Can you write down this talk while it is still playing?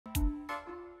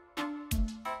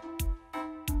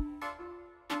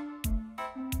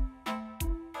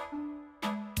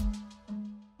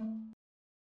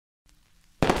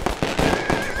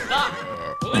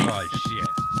Oh, shit.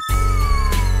 We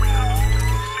have a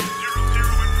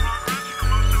 600 in progress for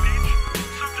most of each.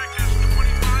 Subject is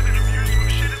 25 and appears to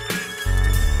have shit his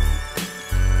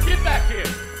pants. Get back here.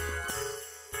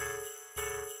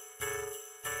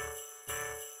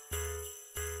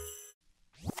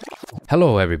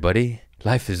 Hello, everybody.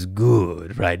 Life is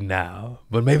good right now,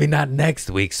 but maybe not next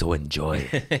week, so enjoy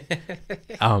it.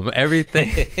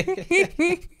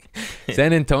 Everything.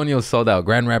 San Antonio sold out,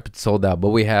 Grand Rapids sold out,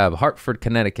 but we have Hartford,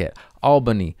 Connecticut,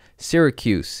 Albany,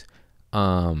 Syracuse,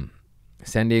 San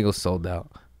Diego sold out.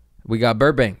 We got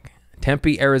Burbank,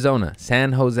 Tempe, Arizona,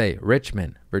 San Jose,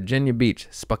 Richmond, Virginia Beach,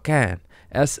 Spokane,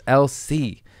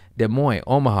 SLC, Des Moines,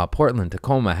 Omaha, Portland,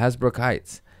 Tacoma, Hasbrook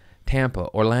Heights, Tampa,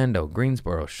 Orlando,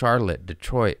 Greensboro, Charlotte,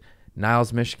 Detroit,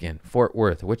 Niles, Michigan, Fort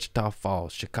Worth, Wichita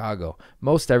Falls, Chicago.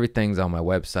 Most everything's on my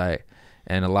website,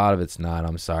 and a lot of it's not.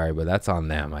 I'm sorry, but that's on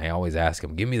them. I always ask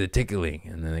them, give me the ticket link,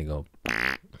 and then they go,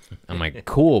 I'm like,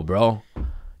 cool, bro.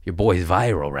 Your boy's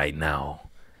viral right now.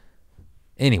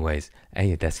 Anyways,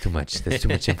 hey, that's too much. That's too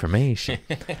much information.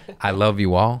 I love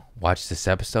you all. Watch this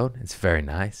episode. It's very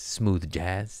nice. Smooth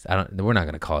jazz. We're not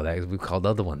gonna call it that because we've called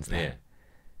other ones that. Yeah.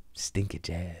 Stinky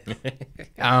jazz.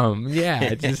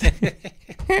 Yeah, just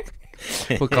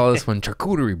we'll call this one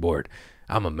charcuterie board.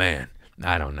 I'm a man.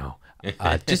 I don't know.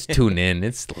 Just tune in.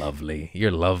 It's lovely.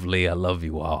 You're lovely. I love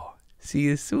you all. See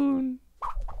you soon.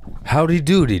 Howdy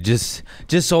doody. Just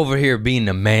over here being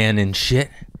a man and shit.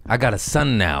 I got a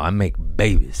son now. I make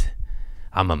babies.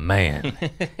 I'm a man.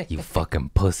 You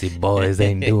fucking pussy boys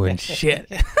ain't doing shit.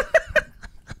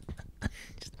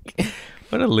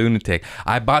 What a lunatic.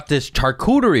 I bought this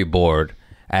charcuterie board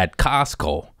at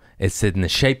Costco. It's in the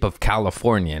shape of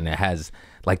California, and it has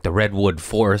like the redwood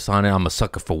forest on it. I'm a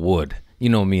sucker for wood. You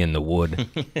know me in the wood.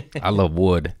 I love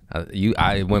wood.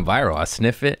 I went viral. I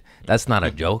sniff it. That's not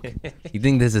a joke. You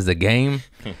think this is a game?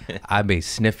 I be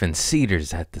sniffing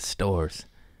cedars at the stores.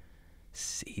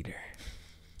 Cedar.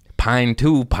 Pine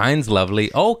too. Pine's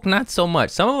lovely. Oak, not so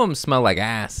much. Some of them smell like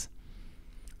ass.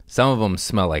 Some of them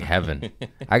smell like heaven.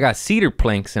 I got cedar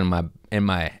planks in my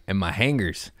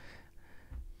hangers.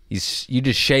 You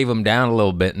just shave them down a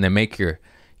little bit and they make your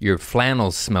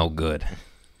flannels smell good.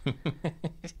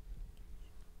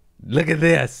 Look at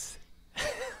this.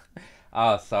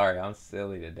 Oh, sorry, I'm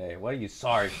silly today. What are you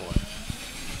sorry for?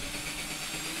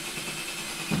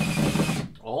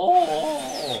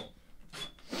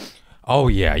 Oh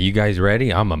yeah, you guys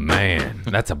ready? I'm a man.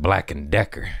 That's a Black &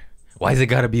 Decker. Why's it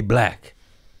gotta be black?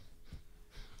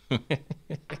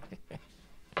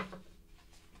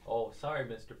 Oh, sorry,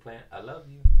 Mr. Plant. I love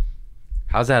you.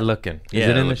 How's that looking? Is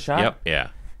it in the shot?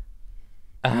 Yep,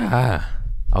 yeah.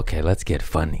 Okay, let's get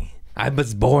funny. I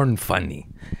was born funny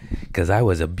because I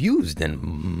was abused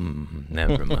and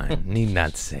never mind. Need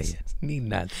not say it. Need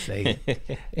not say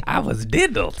it. I was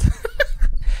diddled.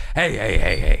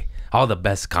 Hey. All the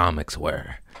best comics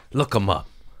were. Look them up.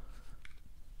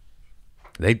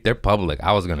 They're public.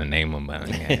 I was gonna name them, but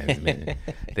yeah,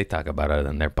 they talk about it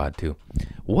on their pod too.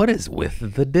 What is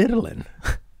with the diddling?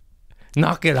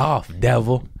 Knock it off,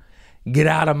 devil. Get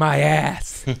out of my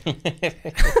ass.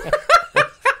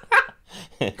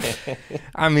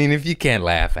 I mean, if you can't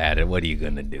laugh at it, what are you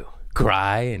gonna do?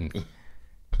 Cry and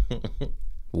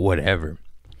whatever.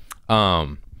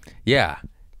 Yeah.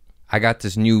 I got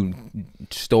this new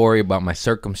story about my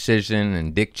circumcision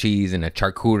and dick cheese and a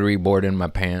charcuterie board in my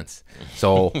pants.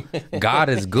 So God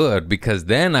is good, because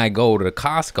then I go to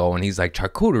Costco and he's like,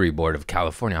 charcuterie board of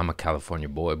California. I'm a California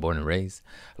boy, born and raised,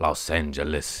 Los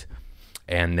Angeles.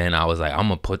 And then I was like, I'm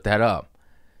going to put that up.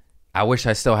 I wish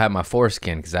I still had my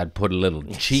foreskin because I'd put a little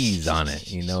cheese on it.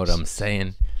 You know what I'm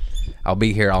saying? I'll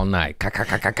be here all night.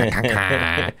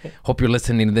 Hope you're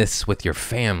listening to this with your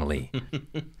family.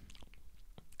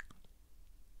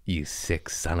 You sick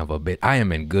son of a bitch. I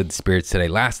am in good spirits today.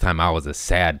 Last time I was a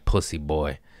sad pussy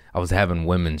boy. I was having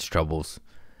women's troubles.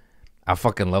 I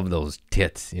fucking love those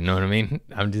tits. You know what I mean?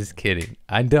 I'm just kidding.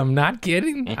 I'm not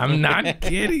kidding. I'm not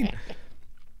kidding.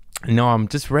 No, I'm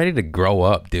just ready to grow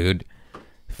up, dude.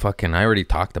 Fucking, I already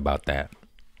talked about that.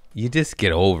 You just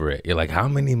get over it. You're like, how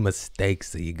many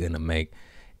mistakes are you gonna make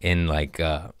in like,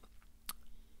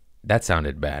 that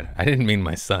sounded bad. I didn't mean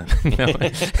my son. No.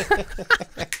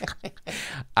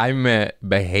 I meant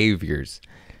behaviors.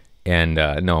 And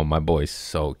no, my boy's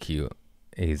so cute.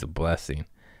 He's a blessing.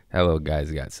 That little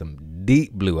guy's got some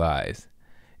deep blue eyes.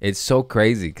 It's so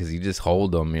crazy because you just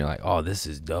hold him and you're like, oh, this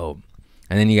is dope.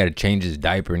 And then you got to change his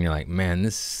diaper and you're like, man,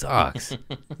 this sucks.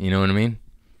 You know what I mean?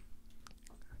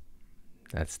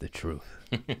 That's the truth.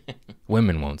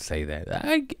 Women won't say that.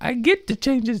 I get to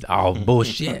change his... Oh,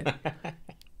 bullshit.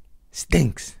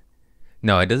 Stinks.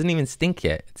 No, it doesn't even stink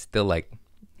yet. It's still like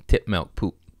tip milk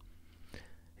poop.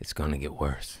 It's gonna get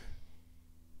worse.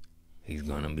 He's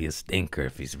gonna be a stinker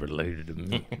if he's related to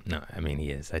me. No, I mean he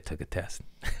is. I took a test.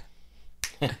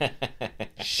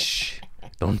 Shh.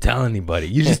 Don't tell anybody.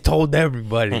 You just told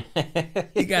everybody.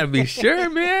 You gotta be sure,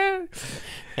 man.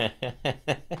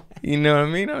 You know what I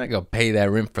mean? I'm not gonna pay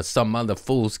that rent for some other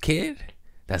fool's kid.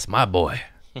 That's my boy.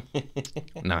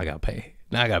 Now I gotta pay.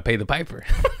 Now I gotta pay the piper.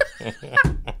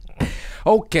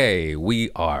 Okay,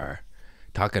 we are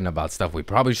talking about stuff we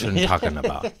probably shouldn't be talking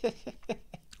about.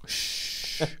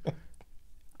 Shh.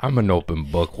 I'm an open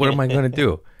book. What am I gonna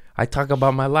do? I talk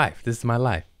about my life. This is my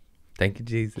life. Thank you,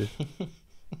 Jesus.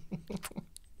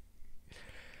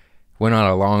 Went on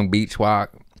a long beach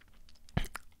walk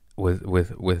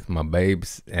with my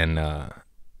babes and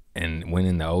went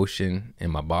in the ocean in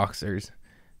my boxers.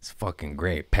 It's fucking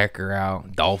great. Pecker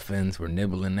out, dolphins were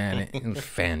nibbling at it. It was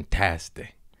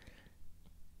fantastic.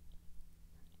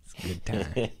 It's a good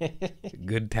time. It's a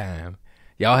good time.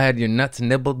 Y'all had your nuts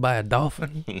nibbled by a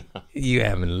dolphin? No. You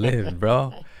haven't lived,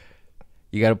 bro.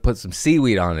 You got to put some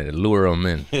seaweed on it to lure them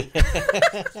in.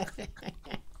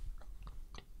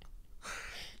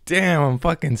 Damn, I'm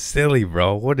fucking silly,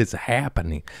 bro. What is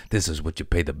happening? This is what you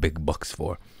pay the big bucks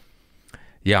for.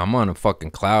 Yeah, I'm on a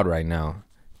fucking cloud right now.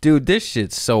 Dude, this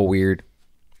shit's so weird.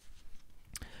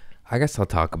 I guess I'll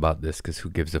talk about this because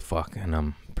who gives a fuck? And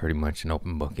I'm pretty much an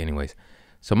open book anyways.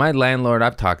 So my landlord,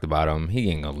 I've talked about him. He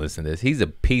ain't gonna listen to this. He's a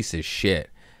piece of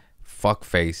shit. Fuck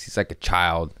face. He's like a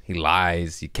child. He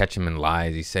lies. You catch him in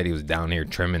lies. He said he was down here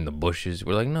trimming the bushes.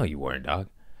 We're like, no, you weren't, dog.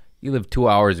 You live 2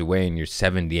 hours away and you're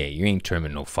 78. You ain't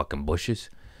trimming no fucking bushes.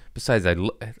 Besides, I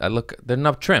look, they're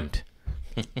not trimmed.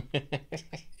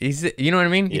 You know what I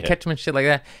mean? You catch him and shit like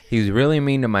that. He was really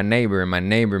mean to my neighbor, and my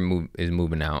neighbor is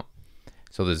moving out.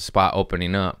 So there's a spot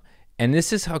opening up. And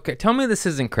this is, okay, tell me this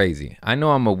isn't crazy. I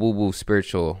know I'm a woo-woo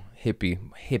spiritual hippie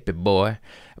boy.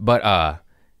 But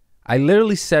I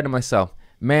literally said to myself,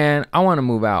 man, I want to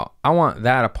move out. I want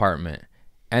that apartment.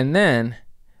 And then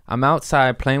I'm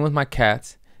outside playing with my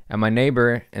cats. And my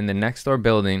neighbor in the next door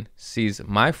building sees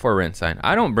my for rent sign.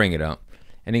 I don't bring it up.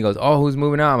 And he goes, oh, who's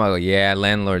moving out? I go, yeah,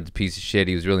 landlord's a piece of shit.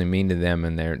 He was really mean to them,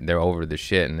 and they're over the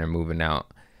shit, and they're moving out.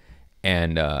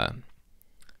 And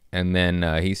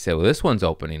then he said, well, this one's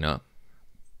opening up.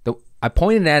 I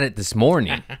pointed at it this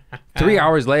morning. 3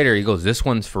 hours later, he goes, this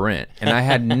one's for rent. And I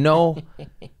had no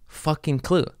fucking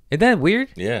clue. Isn't that weird?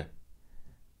 Yeah.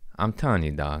 I'm telling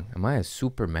you, dog. Am I a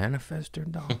super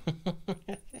manifester, dog?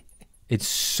 It's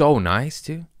so nice,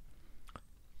 too.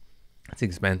 It's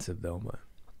expensive, though, but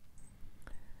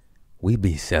we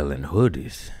be selling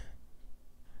hoodies.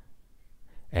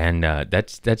 And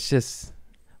that's just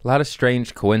a lot of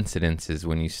strange coincidences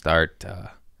when you start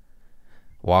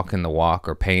walking the walk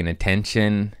or paying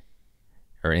attention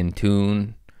or in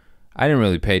tune. I didn't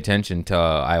really pay attention to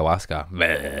ayahuasca.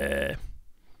 Bleh.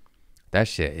 That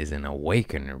shit is an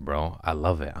awakener, bro. I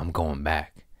love it. I'm going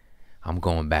back. I'm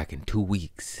going back in 2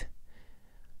 weeks.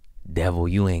 Devil,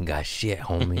 you ain't got shit,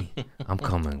 homie. I'm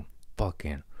coming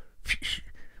fucking.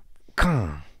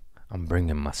 Come. I'm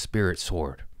bringing my spirit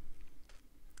sword.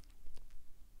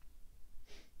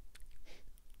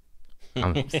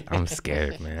 I'm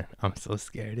scared, man. I'm so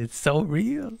scared. It's so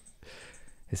real.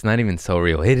 It's not even so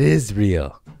real. It is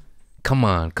real. Come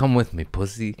on, come with me,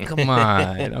 pussy. Come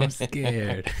on. I'm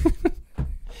scared.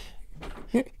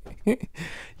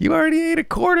 You already ate a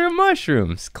quarter of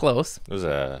mushrooms. Close. It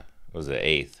was an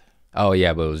eighth. Oh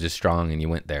yeah, but it was just strong, and you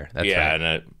went there. That's yeah, right. And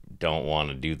I don't want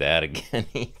to do that again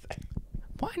either.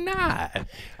 Why not?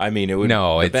 I mean, it would.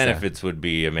 No, the benefits would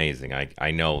be amazing.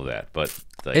 I know that, but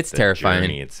it's the terrifying.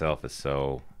 journey itself is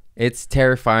so. It's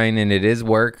terrifying, and it is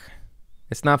work.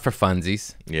 It's not for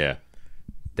funsies. Yeah.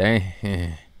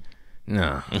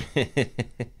 No.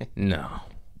 No.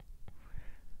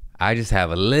 I just have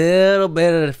a little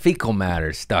bit of the fecal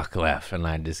matter stuck left, and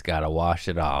I just gotta wash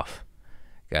it off.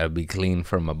 Gotta be clean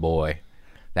for my boy.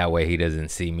 That way he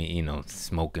doesn't see me,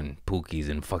 smoking pookies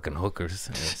and fucking hookers.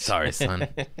 Sorry, son.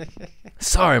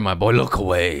 Sorry, my boy. Look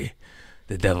away.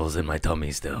 The devil's in my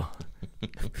tummy still.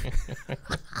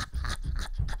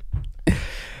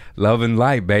 Love and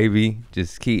light, baby.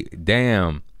 Just keep.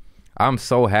 Damn. I'm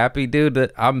so happy, dude,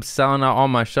 that I'm selling out all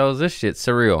my shows. This shit's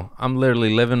surreal. I'm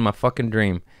literally living my fucking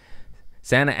dream.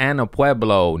 Santa Ana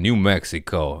Pueblo, New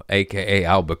Mexico, a.k.a.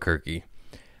 Albuquerque.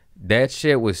 That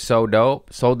shit was so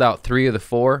dope. Sold out 3 of the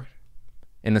 4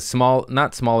 in a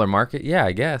not smaller market. Yeah,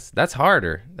 I guess. That's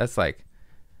harder. That's like,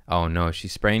 oh no,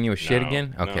 she's spraying you with shit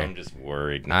again? Okay. No, I'm just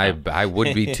worried now. I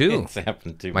would be too. It's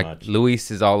happened too much.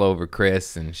 Luis is all over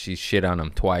Chris, and she's shit on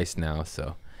him twice now,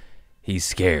 so he's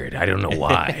scared. I don't know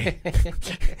why.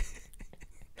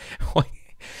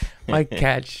 My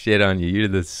cat shit on you. You're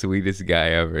the sweetest guy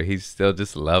ever. He's still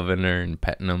just loving her and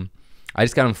petting him. I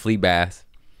just got him flea baths.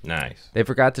 Nice. They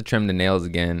forgot to trim the nails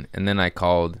again, and then I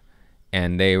called,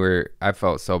 and I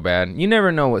felt so bad. You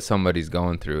never know what somebody's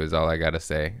going through is all I got to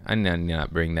say. I need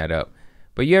not bring that up.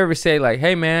 But you ever say like,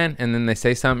 hey, man, and then they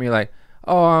say something, you're like,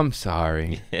 oh, I'm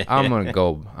sorry. I'm gonna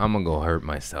go hurt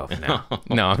myself now.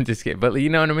 No, I'm just kidding. But you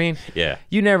know what I mean? Yeah.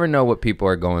 You never know what people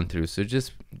are going through, so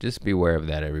just beware of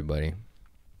that, everybody.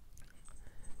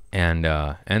 And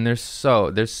there's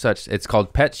such, it's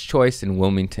called Pet's Choice in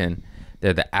Wilmington.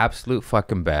 They're the absolute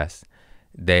fucking best.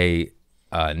 They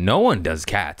no one does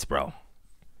cats, bro.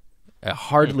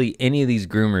 Hardly any of these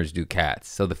groomers do cats.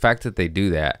 So the fact that they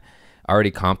do that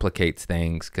already complicates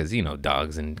things because, you know,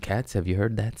 dogs and cats. Have you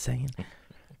heard that saying?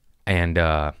 And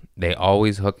they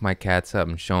always hook my cats up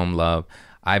and show them love.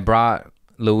 I brought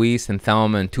Luis and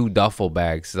Thelma in 2 duffel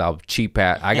bags. So I'm cheap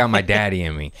at. I got my daddy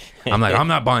in me. I'm like, I'm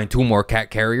not buying 2 more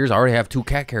cat carriers. I already have 2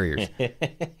 cat carriers.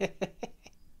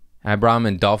 I brought them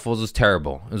in duffels. It was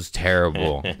terrible. It was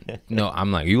terrible. No,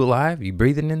 I'm like, you alive? You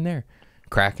breathing in there?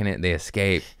 Cracking it. They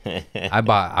escape. I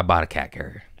bought a cat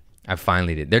carrier. I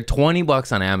finally did. They're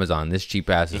 $20 on Amazon. This cheap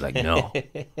ass is like, no.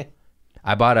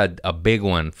 I bought a big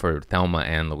one for Thelma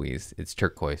and Louise. It's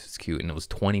turquoise. It's cute. And it was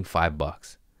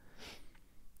 $25.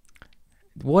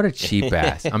 What a cheap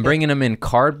ass. I'm bringing them in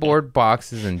cardboard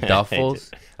boxes and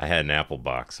duffels. I had an apple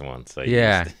box once.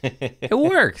 Yeah. It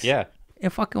works. Yeah. It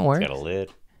fucking works. It's got a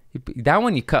lid. That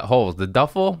one you cut holes. The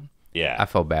duffel, Yeah. I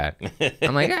felt bad.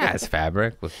 I'm like, it's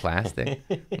fabric with plastic.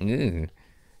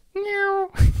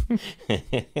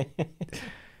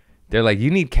 They're like,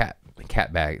 you need cat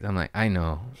bags. I'm like, I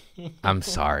know. I'm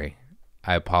sorry.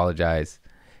 I apologize.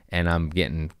 And I'm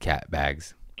getting cat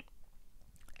bags.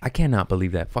 I cannot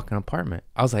believe that fucking apartment.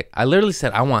 I was like, I literally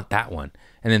said, I want that one.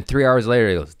 And then 3 hours later,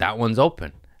 he goes, that one's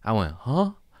open. I went,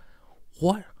 huh?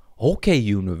 What? Okay,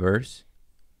 universe.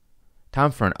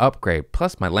 Time for an upgrade.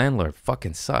 Plus, my landlord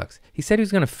fucking sucks. He said he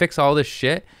was going to fix all this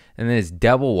shit, and then his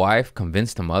devil wife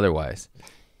convinced him otherwise.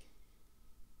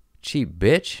 Cheap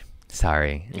bitch.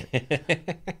 Sorry.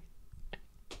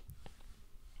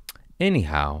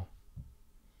 Anyhow,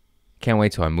 can't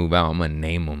wait till I move out. I'm going to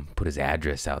name him, put his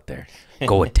address out there.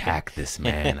 Go attack this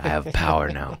man. I have power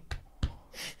now.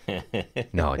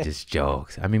 No, just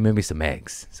jokes. I mean, maybe some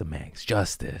eggs.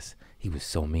 Justice. He was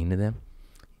so mean to them.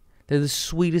 They're the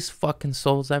sweetest fucking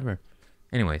souls ever.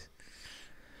 Anyways.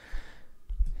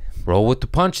 Roll with the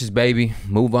punches, baby.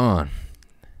 Move on.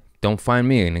 Don't find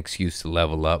me an excuse to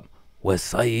level up. West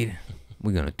Side.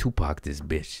 We're going to Tupac this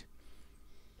bitch.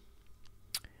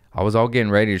 I was all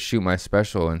getting ready to shoot my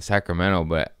special in Sacramento,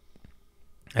 but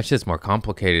that's just more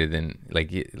complicated than,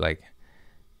 like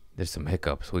there's some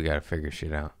hiccups. We got to figure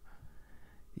shit out.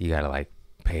 You got to, like,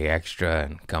 pay extra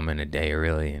and come in a day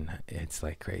early, and it's,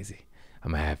 like, crazy.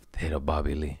 I'm going to have to hit up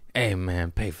Bobby Lee. Hey,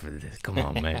 man, pay for this. Come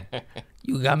on, man.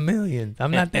 You got millions.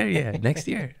 I'm not there yet. Next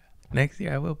year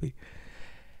I will be.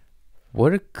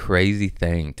 What a crazy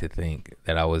thing to think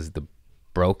that I was the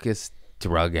brokest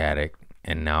drug addict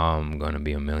and now I'm going to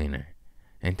be a millionaire.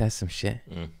 Ain't that some shit?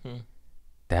 Mm-hmm.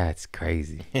 That's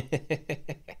crazy.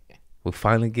 We'll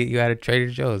finally get you out of Trader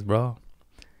Joe's, bro.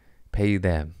 Pay you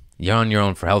that. You're on your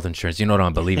own for health insurance. You know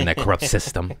don't believe in that corrupt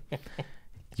system.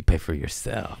 You pay for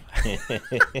yourself.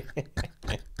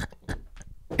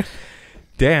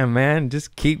 Damn, man.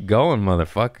 Just keep going,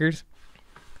 motherfuckers.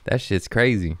 That shit's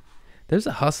crazy. There's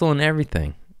a hustle in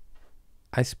everything.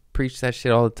 I preach that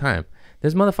shit all the time.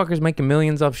 There's motherfuckers making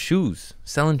millions off shoes,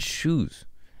 selling shoes.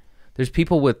 There's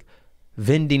people with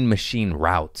vending machine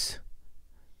routes,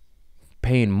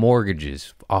 paying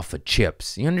mortgages off of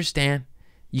chips. You understand?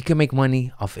 You can make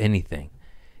money off anything.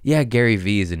 Yeah, Gary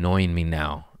Vee is annoying me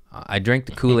now. I drank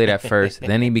the Kool-Aid at first,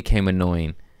 then he became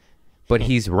annoying. But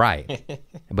he's right.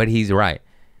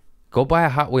 Go buy a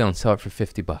Hot Wheel and sell it for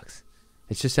 $50.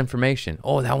 It's just information.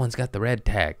 Oh, that one's got the red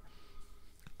tag.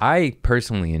 I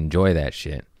personally enjoy that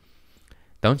shit.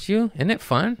 Don't you? Isn't it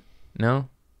fun? No?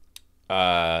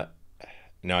 No,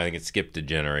 I think it skipped a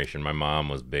generation. My mom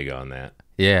was big on that.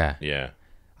 Yeah. Yeah.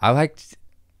 I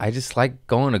just like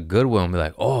going to Goodwill and be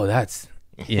like, oh, that's,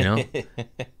 you know.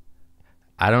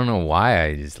 I don't know why.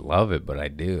 I just love it, but I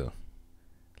do.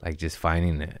 Like just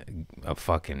finding a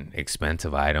fucking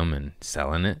expensive item and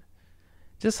selling it.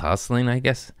 Just hustling, I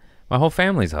guess. My whole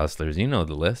family's hustlers. You know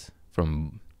the list.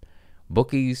 From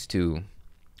bookies to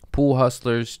pool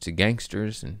hustlers to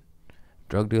gangsters and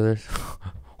drug dealers.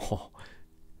 Oh,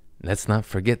 let's not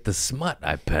forget the smut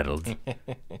I peddled.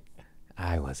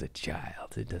 I was a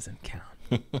child. It doesn't count.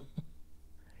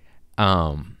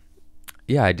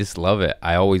 Yeah, I just love it.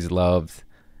 I always loved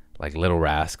like Little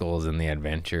Rascals and the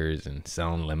Adventures and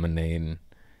selling lemonade,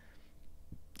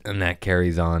 and that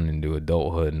carries on into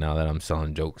adulthood now that I'm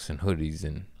selling jokes and hoodies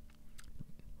and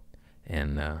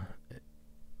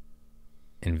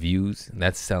views.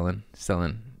 That's selling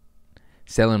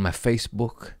my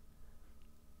Facebook.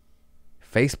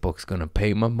 Facebook's gonna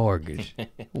pay my mortgage.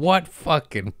 What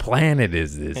fucking planet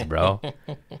is this, bro?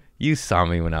 You saw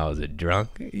me when I was a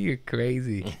drunk. You're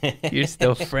crazy. You're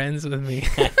still friends with me.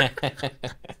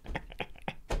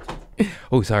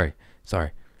 Oh, sorry.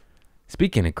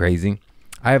 Speaking of crazy,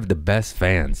 I have the best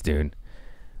fans, dude.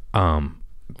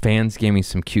 Fans gave me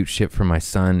some cute shit for my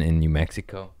son in New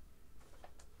Mexico.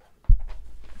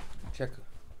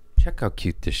 Check how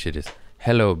cute this shit is.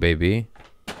 Hello, baby.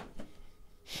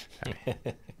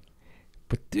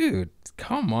 But dude,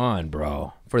 come on,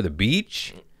 bro. For the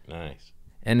beach? Nice.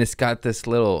 And it's got this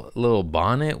little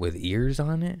bonnet with ears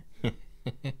on it.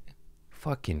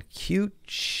 Fucking cute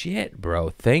shit, bro.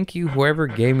 Thank you, whoever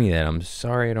gave me that. I'm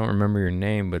sorry I don't remember your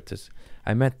name, but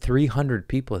I met 300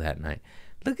 people that night.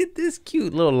 Look at this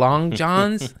cute little Long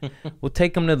Johns. We'll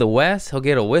take him to the west. He'll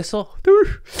get a whistle.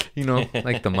 You know,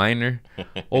 like the miner.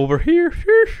 Over here.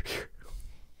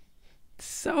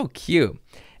 So cute.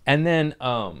 And then,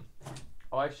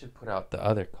 I should put out the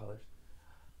other colors.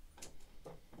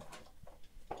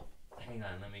 Hang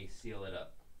on, let me seal it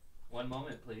up. One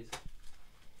moment, please.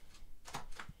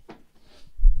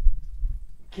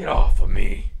 Get off of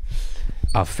me.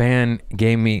 A fan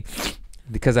gave me,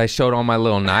 because I showed all my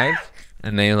little knives,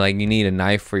 and they like, you need a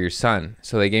knife for your son.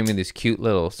 So they gave me this cute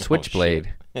little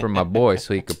switchblade for my boy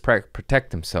so he could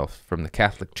protect himself from the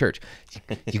Catholic Church.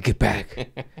 You get back.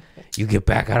 You get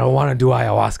back. I don't want to do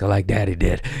ayahuasca like Daddy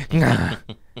did.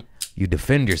 You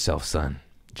defend yourself, son.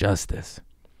 Justice.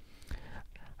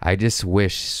 I just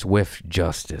wish swift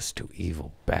justice to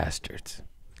evil bastards.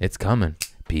 It's coming.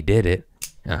 P did it.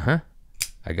 Uh-huh.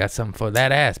 I got something for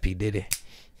that ass, P Diddy.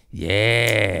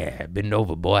 Yeah. Bend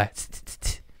over, boy.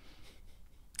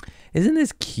 Isn't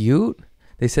this cute?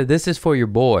 They said, this is for your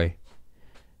boy.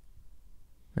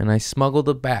 And I smuggled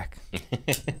it back.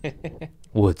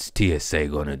 What's TSA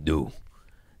gonna do?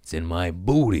 It's in my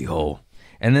booty hole.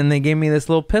 And then they gave me this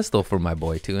little pistol for my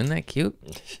boy, too. Isn't that cute?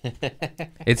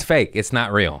 It's fake. It's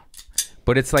not real.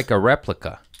 But it's like a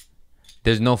replica.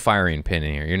 There's no firing pin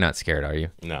in here. You're not scared, are you?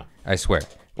 No. I swear.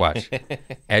 Watch.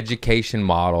 Education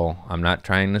model. I'm not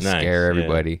trying to scare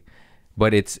everybody. Yeah.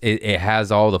 But it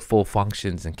has all the full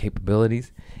functions and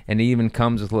capabilities. And it even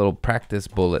comes with little practice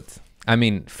bullets. I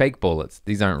mean, fake bullets.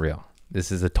 These aren't real.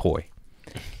 This is a toy.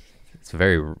 It's a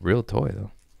very real toy,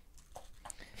 though.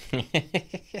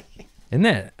 Isn't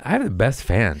that? I have the best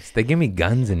fans. They give me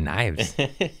guns and knives.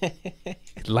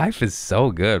 Life is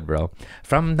so good, bro.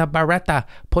 From the Beretta,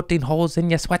 putting holes in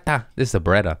your sweater. This is a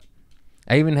Beretta.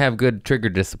 I even have good trigger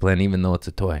discipline, even though it's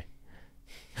a toy.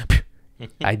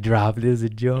 I dropped it as a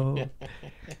joke.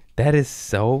 That is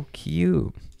so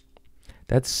cute.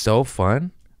 That's so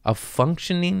fun. A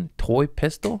functioning toy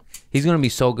pistol. He's going to be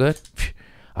so good.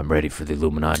 I'm ready for the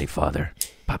Illuminati, father.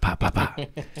 Pa, pa, pa, pa.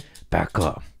 Back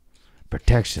up.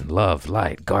 Protection, love,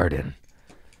 light, garden.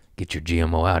 Get your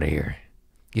GMO out of here.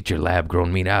 Get your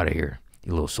lab-grown meat out of here,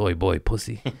 you little soy boy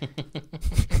pussy.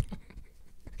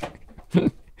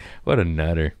 What a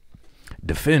nutter.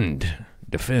 Defend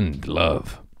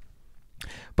love.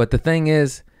 But the thing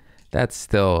is, that's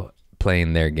still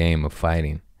playing their game of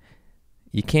fighting.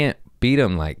 You can't beat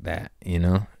them like that, you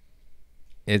know?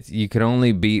 You could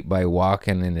only beat by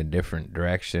walking in a different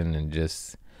direction and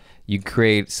just... You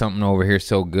create something over here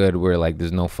so good where, like,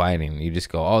 there's no fighting. You just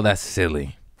go, oh, that's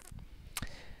silly.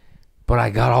 But I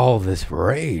got all this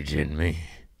rage in me.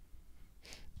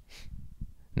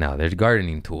 Now, there's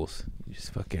gardening tools. You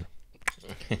just fucking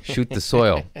shoot the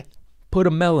soil. Put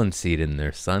a melon seed in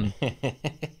there, son.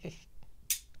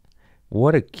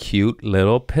 What a cute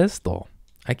little pistol.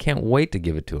 I can't wait to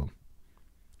give it to him.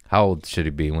 How old should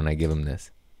he be when I give him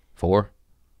this? 4?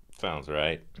 Sounds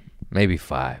right. Maybe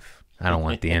 5. I don't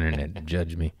want the internet to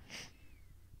judge me.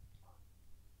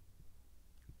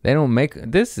 They don't make...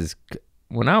 This is...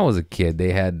 When I was a kid,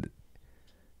 they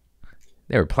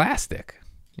were plastic.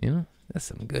 You know? That's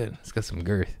some good. It's got some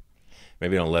girth.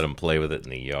 Maybe don't let them play with it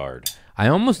in the yard. I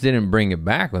almost didn't bring it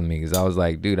back with me because I was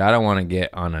like, dude, I don't want to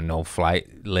get on a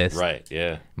no-flight list. Right,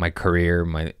 yeah. My career,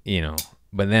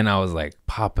 But then I was like,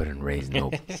 pop it and raise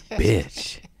no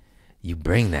bitch. You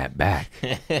bring that back.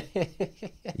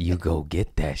 You go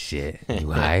get that shit.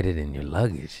 You hide it in your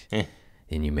luggage.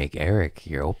 And you make Eric,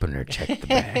 your opener, check the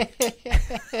bag.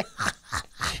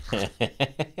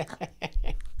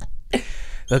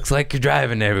 Looks like you're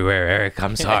driving everywhere, Eric.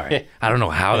 I'm sorry. I don't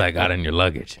know how that got in your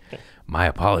luggage. My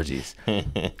apologies.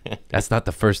 That's not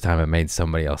the first time I made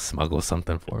somebody else smuggle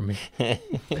something for me.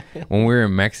 When we were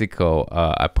in Mexico,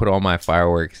 I put all my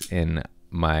fireworks in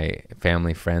my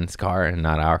family friend's car and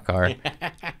not our car.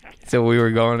 So we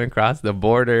were going across the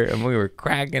border and we were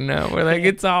cracking up. We're like,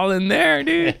 it's all in there,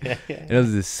 dude. And it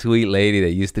was this sweet lady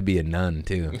that used to be a nun,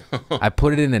 too. I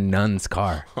put it in a nun's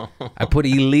car. I put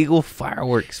illegal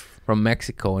fireworks from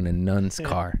Mexico in a nun's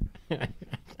car.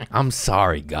 I'm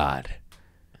sorry, God.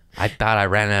 I thought I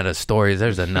ran out of stories.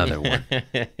 There's another one.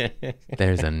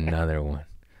 There's another one.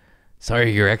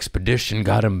 Sorry your expedition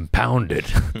got impounded.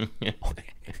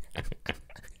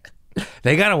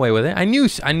 They got away with it. I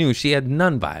knew she had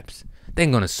nun vibes. They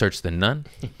ain't gonna search the nun.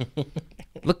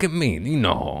 Look at me. You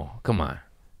know. Come on.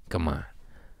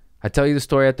 I tell you the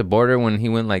story at the border when he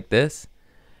went like this,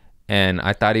 and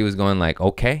I thought he was going like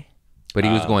okay, but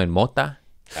he was going mota.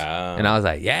 And I was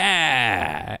like,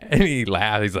 yeah. And he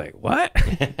laughed. He's like, what?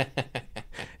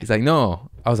 He's like, no.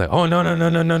 I was like, oh,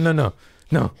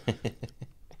 no.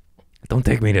 Don't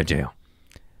take me to jail.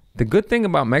 The good thing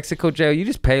about Mexico jail, you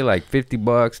just pay like $50,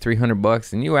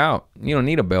 $300, and you out. You don't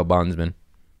need a bail bondsman.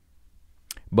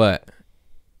 But,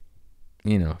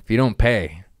 you know, if you don't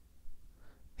pay,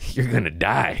 you're going to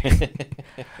die.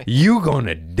 You going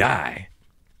to die.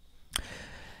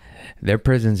 Their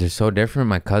prisons are so different.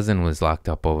 My cousin was locked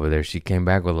up over there. She came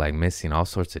back with like missing all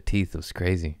sorts of teeth. It was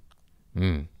crazy.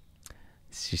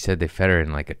 She said they fed her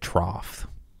in like a trough.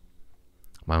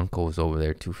 My uncle was over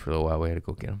there too for a little while. We had to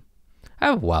go get him. I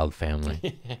have a wild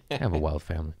family.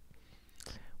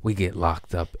 We get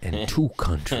locked up in 2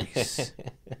 countries.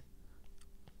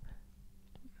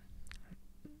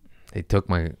 They took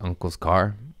my uncle's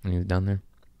car when he was down there.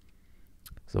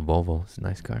 It's a Volvo. It's a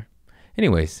nice car.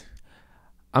 Anyways,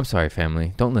 I'm sorry,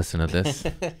 family. Don't listen to this.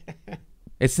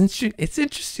 It's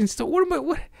interesting. So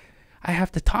what? I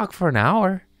have to talk for an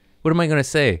hour. What am I gonna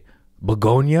say?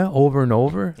 Begonia over and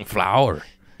over? Flower.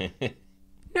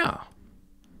 No.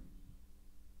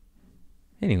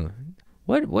 Anyway,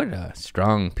 what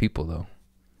strong people though.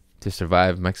 To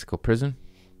survive Mexico prison,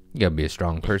 you gotta be a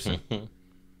strong person.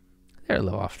 They're a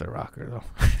little off the rocker though.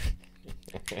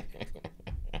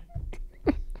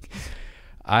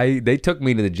 They took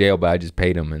me to the jail, but I just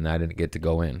paid them and I didn't get to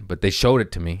go in. But they showed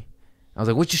it to me. I was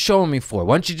like, what you showing me for?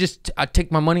 Why don't you just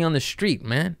take my money on the street,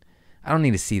 man? I don't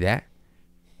need to see that.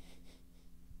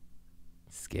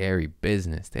 Scary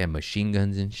business. They have machine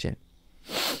guns and shit.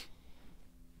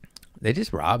 They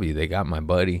just rob you. They got my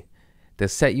buddy. They'll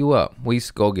set you up. We used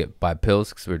to go buy pills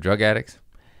because we're drug addicts.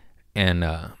 And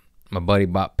my buddy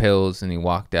bought pills and he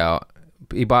walked out.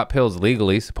 He bought pills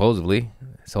legally, supposedly.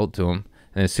 Sold to him.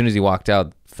 And as soon as he walked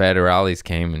out, federales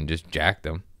came and just jacked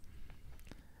him.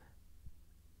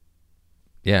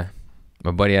 Yeah.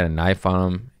 My buddy had a knife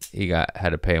on him. He had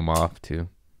to pay him off too.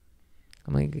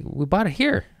 I'm like, we bought it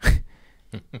here.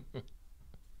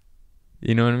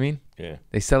 You know what I mean? Yeah.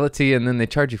 They sell it to you and then they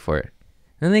charge you for it.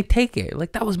 And then they take it.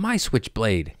 Like, that was my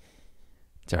switchblade.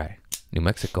 It's all right. New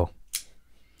Mexico.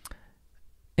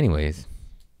 Anyways.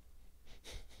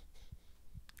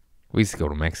 We used to go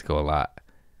to Mexico a lot.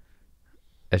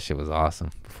 That shit was awesome.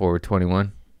 Before we were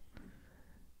 21.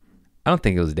 I don't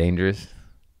think it was dangerous.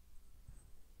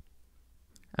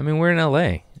 I mean, we're in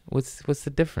LA. What's the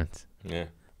difference? Yeah.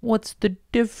 What's the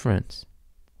difference?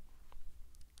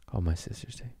 Oh, my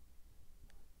sister's saying.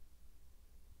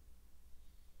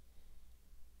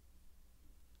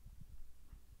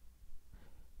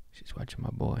 She's watching my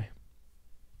boy.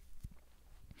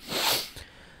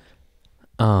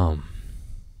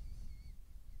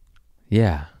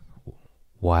 Yeah.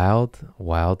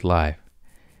 Wild life.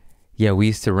 Yeah, we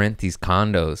used to rent these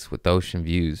condos with ocean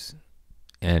views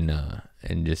and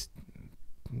just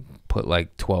put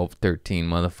like 12, 13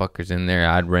 motherfuckers in there.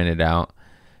 I'd rent it out,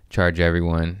 charge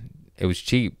everyone. It was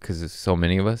cheap because there's so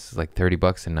many of us. It's like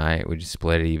 $30 a night. We just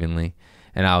split it evenly.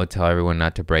 And I would tell everyone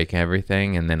not to break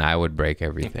everything, and then I would break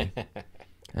everything. And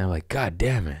I'm like, God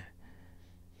damn it.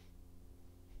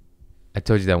 I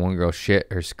told you that one girl shit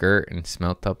her skirt and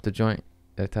smelt up the joint.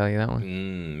 Did I tell you that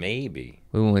one? Maybe.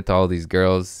 We went with all these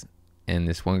girls, and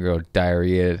this one girl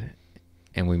diarrheaed,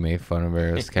 and we made fun of her.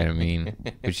 It was kind of mean.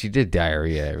 But she did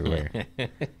diarrhea everywhere.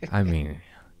 I mean,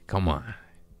 come on.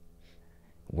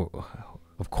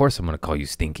 Of course I'm going to call you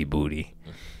Stinky Booty.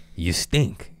 You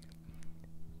stink.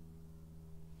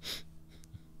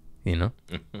 You know?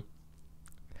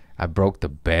 I broke the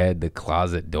bed, the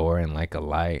closet door, and like a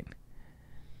light.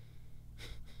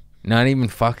 Not even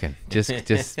fucking.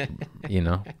 Just you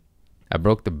know. I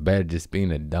broke the bed just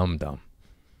being a dum-dum.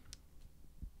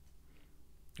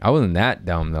 I wasn't that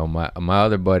dumb, though. My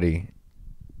other buddy,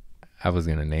 I was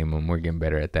gonna name him. We're getting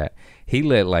better at that. He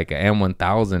lit like an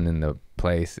M1000 in the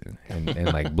place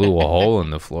and like blew a hole in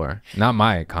the floor. Not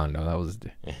my condo. That was.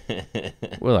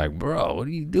 We're like, bro, what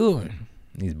are you doing?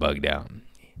 He's bugged out.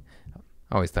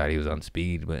 I always thought he was on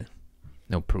speed, but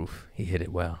no proof. He hit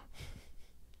it well.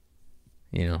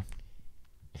 You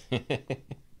know.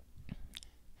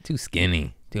 Too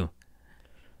skinny. Too.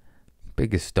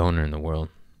 Biggest stoner in the world.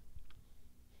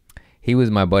 He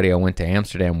was my buddy I went to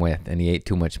Amsterdam with, and he ate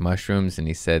too much mushrooms, and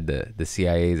he said the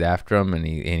CIA's after him, and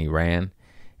he ran,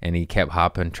 and he kept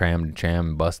hopping tram to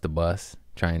tram, bus to bus,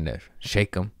 trying to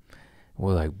shake him.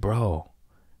 We're like, bro,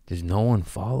 there's no one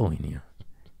following you.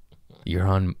 You're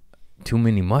on too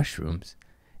many mushrooms,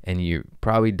 and you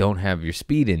probably don't have your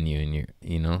speed in you, and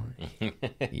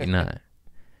you're not.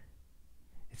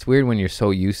 It's weird when you're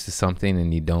so used to something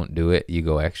and you don't do it, you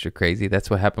go extra crazy. That's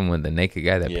what happened with the naked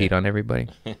guy that peed on everybody.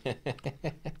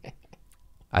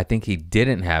 I think he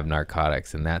didn't have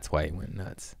narcotics, and that's why he went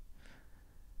nuts.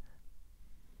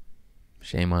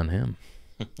 Shame on him.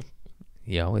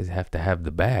 You always have to have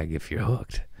the bag if you're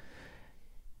hooked.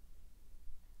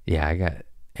 Yeah,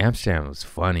 Amsterdam was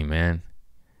funny, man.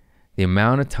 The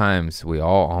amount of times we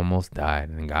all almost died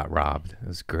and got robbed. It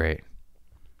was great.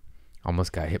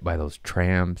 Almost got hit by those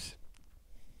trams.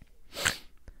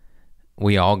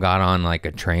 We all got on like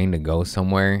a train to go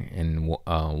somewhere, and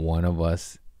one of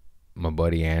us, my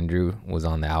buddy Andrew, was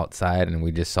on the outside, and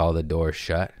we just saw the door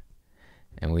shut,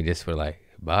 and we just were like,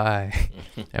 bye.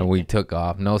 And we took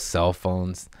off. No cell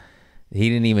phones. He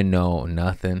didn't even know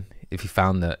nothing. If he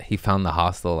found the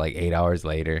hostel like 8 hours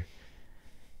later,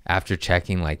 after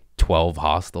checking like 12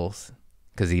 hostels,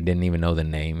 because he didn't even know the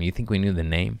name. You think we knew the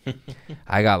name?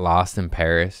 I got lost in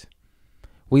Paris.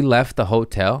 We left the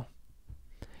hotel,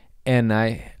 and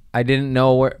I didn't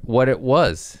know what it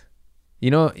was.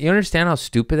 You understand how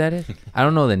stupid that is? I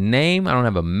don't know the name. I don't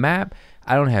have a map.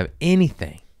 I don't have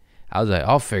anything. I was like,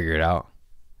 I'll figure it out.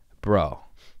 Bro,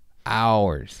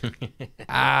 hours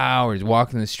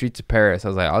walking the streets of Paris. I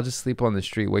was like, I'll just sleep on the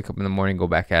street, wake up in the morning, go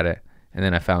back at it. And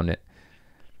then I found it.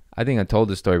 I think I told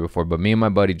this story before, but me and my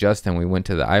buddy Justin, we went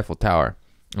to the Eiffel Tower,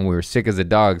 and we were sick as the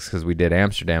dogs because we did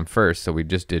Amsterdam first, so we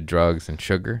just did drugs and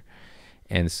sugar,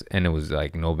 and it was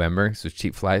like November, so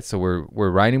cheap flights. So we're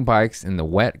riding bikes in the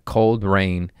wet, cold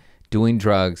rain, doing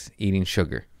drugs, eating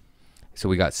sugar. So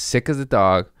we got sick as a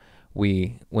dog.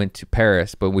 We went to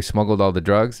Paris, but we smuggled all the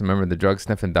drugs. Remember the drug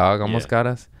sniffing dog almost got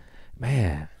us?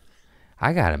 Man,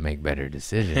 I got to make better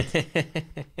decisions.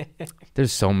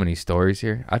 There's so many stories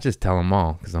here. I just tell them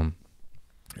all because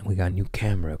we got new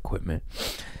camera equipment.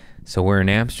 So we're in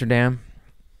Amsterdam,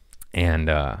 and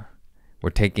we're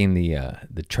taking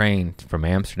the train from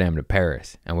Amsterdam to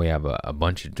Paris, and we have a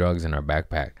bunch of drugs in our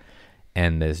backpack.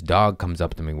 And this dog comes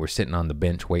up to me. We're sitting on the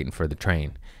bench waiting for the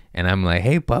train, and I'm like,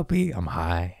 hey, puppy. I'm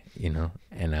high,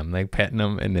 and I'm like petting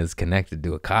him, and it's connected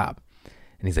to a cop.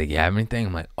 And he's like, you have anything?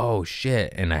 I'm like, oh,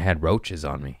 shit. And I had roaches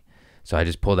on me. So I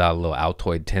just pulled out a little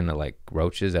Altoid tin of, like,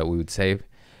 roaches that we would save.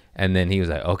 And then he was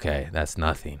like, okay, that's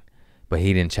nothing. But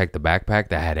he didn't check the backpack.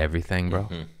 That had everything, bro.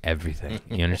 Mm-hmm. Everything.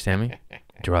 You understand me?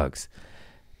 Drugs.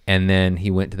 And then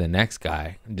he went to the next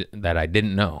guy that I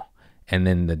didn't know. And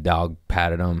then the dog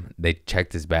patted him. They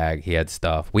checked his bag. He had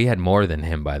stuff. We had more than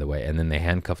him, by the way. And then they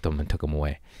handcuffed him and took him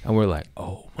away. And we're like,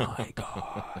 oh, my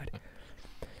God.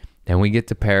 Then we get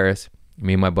to Paris.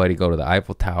 Me and my buddy go to the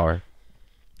Eiffel Tower,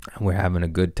 and we're having a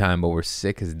good time, but we're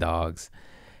sick as dogs.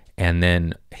 And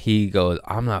then he goes,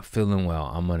 I'm not feeling well.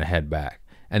 I'm going to head back.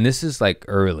 And this is like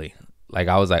early. Like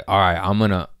I was like, all right, I'm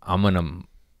going to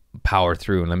power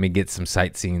through and let me get some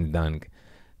sightseeing done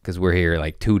because we're here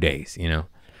like 2 days,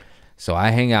 So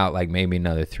I hang out like maybe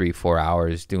another 3-4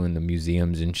 hours doing the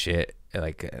museums and shit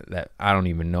like that. I don't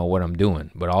even know what I'm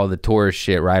doing, but all the tourist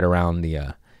shit right around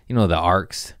the, the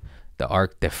arcs. The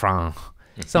Arc de France,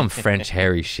 some French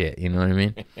hairy shit, you know what I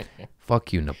mean?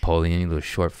 Fuck you, Napoleon, you little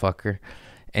short fucker.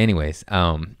 Anyways,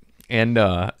 and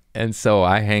so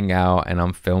I hang out and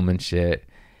I'm filming shit,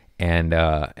 and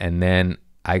then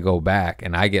I go back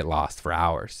and I get lost for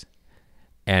hours.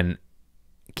 And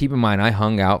keep in mind, I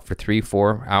hung out for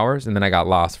 3-4 hours, and then I got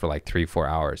lost for like 3-4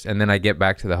 hours, and then I get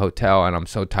back to the hotel and I'm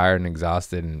so tired and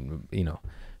exhausted, and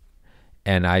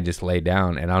and I just lay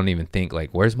down and I don't even think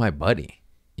like, where's my buddy?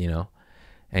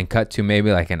 And cut to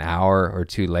maybe like an hour or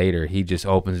two later, he just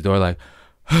opens the door like,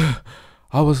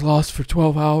 I was lost for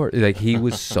 12 hours. Like he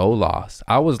was so lost.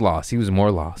 I was lost. He was more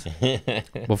lost. Well,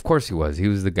 of course he was. He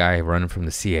was the guy running from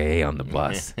the CIA on the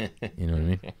bus. You know what I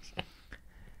mean?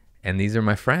 And these are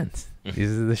my friends.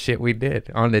 These are the shit we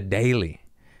did on the daily.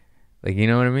 Like, you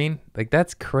know what I mean? Like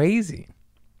that's crazy.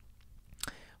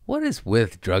 What is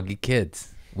with druggy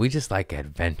kids? We just like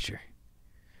adventure.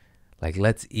 Like,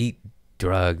 let's eat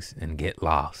drugs and get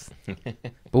lost.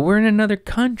 But we're in another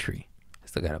country. I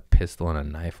still got a pistol and a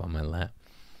knife on my lap.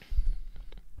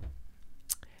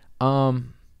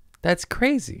 That's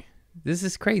crazy. This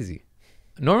is crazy.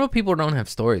 Normal people don't have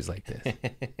stories like this.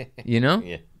 You know?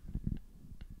 Yeah.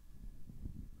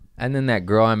 And then that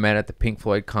girl I met at the Pink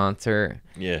Floyd concert.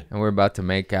 Yeah. And we're about to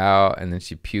make out, and then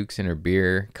she pukes in her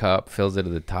beer cup, fills it to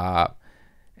the top,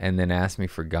 and then asks me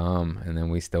for gum, and then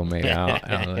we still made out.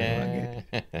 And I was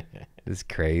like, fuck it. This is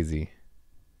crazy.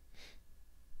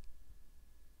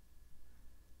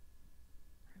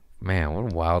 Man,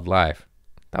 what a wild life.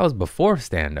 That was before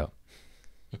stand-up.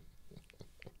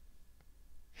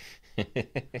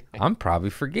 I'm probably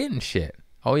forgetting shit.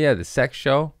 Oh, yeah, the sex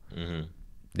show. Mm-hmm.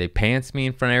 They pants me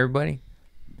in front of everybody.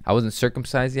 I wasn't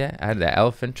circumcised yet. I had the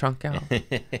elephant trunk out,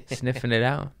 sniffing it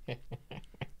out.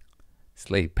 This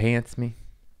lady pants me.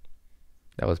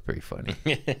 That was pretty funny.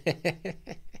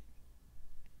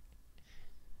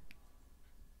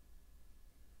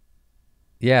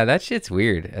 Yeah, that shit's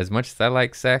weird. As much as I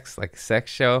like sex, like a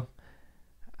sex show,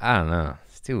 I don't know.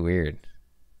 It's too weird.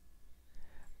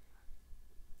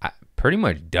 Pretty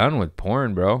much done with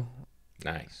porn, bro.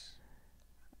 Nice.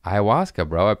 Ayahuasca,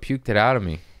 bro. I puked it out of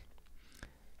me.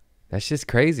 That's just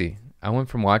crazy. I went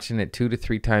from watching it 2 to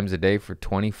 3 times a day for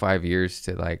 25 years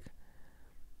to like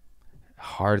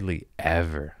hardly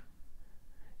ever.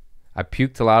 I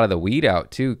puked a lot of the weed out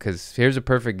too, because here's a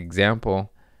perfect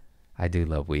example. I do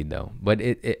love weed though. But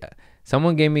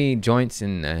someone gave me joints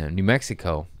in New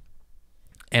Mexico,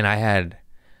 and I had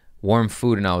warm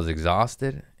food and I was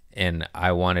exhausted. And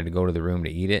I wanted to go to the room to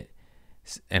eat it,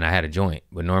 and I had a joint.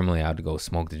 But normally I would go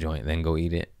smoke the joint, then go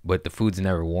eat it. But the food's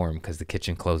never warm because the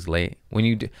kitchen closed late.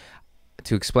 To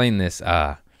explain this,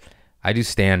 I do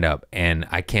stand up, and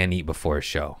I can't eat before a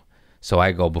show. So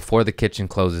I go before the kitchen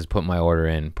closes, put my order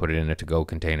in, put it in a to-go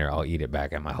container. I'll eat it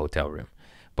back at my hotel room.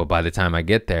 But by the time I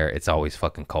get there, it's always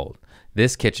fucking cold.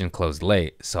 This kitchen closed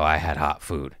late, so I had hot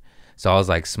food. So I was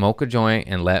like, smoke a joint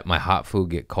and let my hot food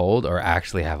get cold, or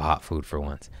actually have hot food for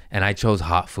once. And I chose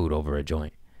hot food over a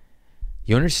joint.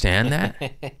 You understand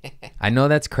that? I know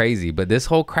that's crazy, but this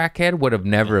whole crackhead would have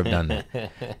never have done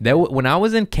that. When I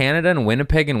was in Canada and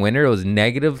Winnipeg in winter, it was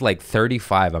negative like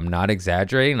 35. I'm not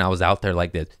exaggerating. I was out there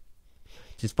like this,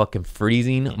 just fucking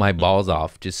freezing my balls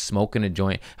off, just smoking a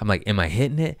joint. I'm like, am I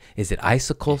hitting it? Is it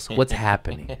icicles? What's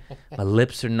happening? My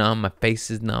lips are numb. My face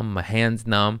is numb. My hands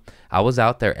numb. I was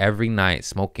out there every night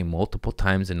smoking multiple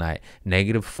times a night,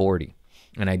 negative 40.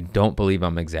 And I don't believe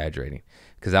I'm exaggerating,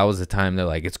 because that was the time they're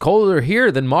like, it's colder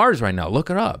here than Mars right now. Look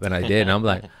it up. And I did. And I'm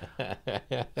like,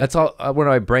 that's all. When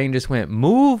my brain just went,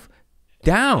 move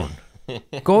down,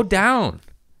 go down,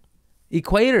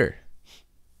 equator.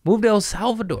 Move to El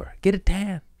Salvador. Get a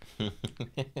tan.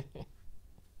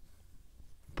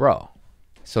 Bro.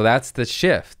 So that's the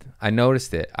shift. I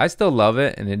noticed it. I still love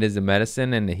it, and it is a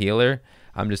medicine and a healer.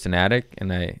 I'm just an addict,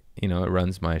 and it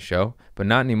runs my show. But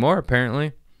not anymore,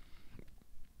 apparently.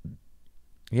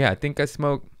 Yeah, I think I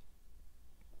smoked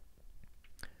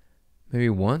maybe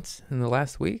once in the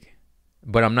last week.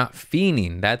 But I'm not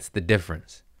fiending. That's the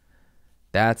difference.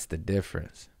 That's the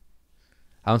difference.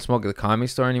 I don't smoke at the Comedy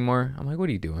Store anymore. I'm like, what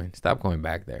are you doing? Stop going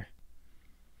back there.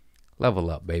 Level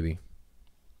up, baby.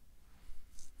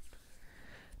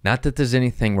 Not that there's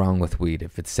anything wrong with weed.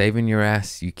 If it's saving your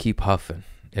ass, you keep huffing.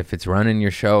 If it's running your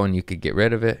show and you could get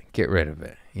rid of it, get rid of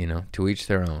it. To each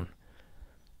their own.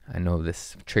 I know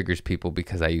this triggers people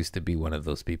because I used to be one of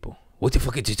those people. What the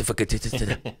fuck? You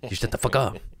shut the fuck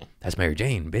up. That's Mary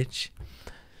Jane, bitch.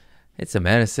 It's a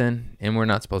medicine, and we're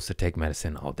not supposed to take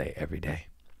medicine all day, every day.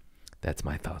 That's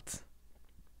my thoughts.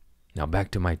 Now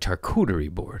back to my charcuterie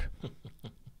board.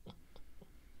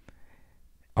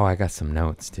 Oh, I got some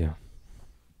notes too.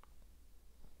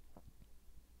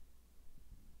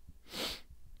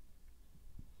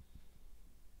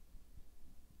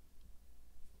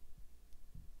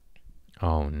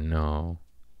 Oh no.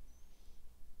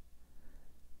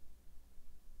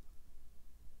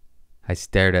 I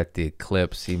stared at the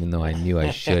eclipse even though I knew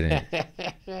I shouldn't.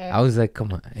 I was like,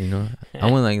 come on,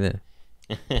 I went like that.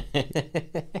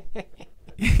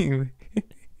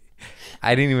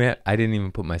 I didn't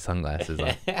even put my sunglasses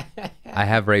on. I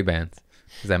have Ray-Bans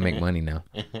because I make money now,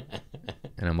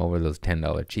 and I'm over those $10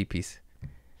 cheapies,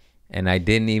 and I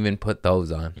didn't even put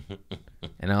those on.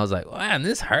 And I was like, wow,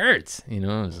 this hurts. It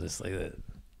was just like that.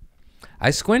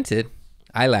 I squinted.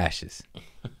 Eyelashes.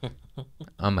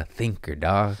 I'm a thinker,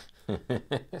 dog.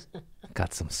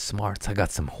 Got some smarts. I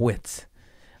got some wits.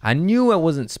 I knew I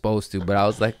wasn't supposed to, but I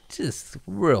was like, just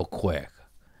real quick.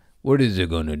 What is it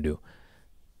going to do?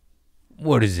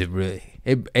 What is it really?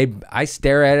 I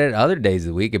stare at it other days of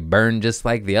the week. It burned just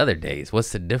like the other days.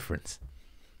 What's the difference?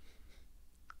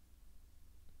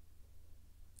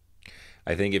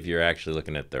 I think if you're actually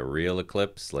looking at the real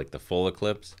eclipse, like the full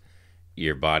eclipse,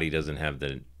 your body doesn't have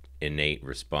the innate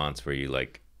response where you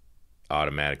like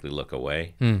automatically look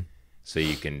away. So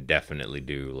you can definitely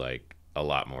do like a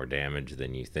lot more damage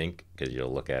than you think because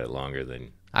you'll look at it longer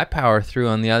than... I power through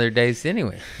on the other days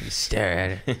anyway. You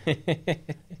stare at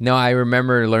it. No, I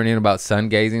remember learning about sun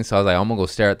gazing, so I was like, I'm going to go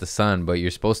stare at the sun, but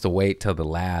you're supposed to wait till the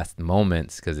last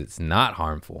moments because it's not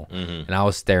harmful. And I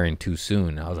was staring too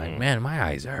soon. I was like, man, my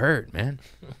eyes hurt, man.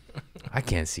 I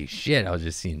can't see shit. I was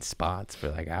just seeing spots for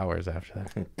like hours after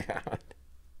that. God.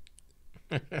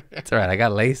 It's all right. I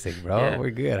got LASIK, bro. Yeah.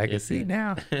 We're good. I can see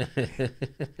now.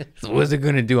 So what's it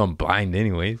going to do? I'm blind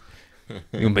anyways. You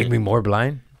going to make me more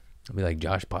blind? I'll be like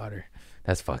Josh Potter.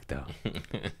 That's fucked up.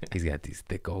 He's got these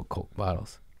thick old Coke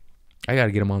bottles. I got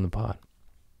to get him on the pod.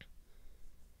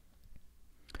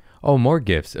 Oh, more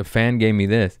gifts. A fan gave me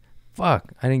this.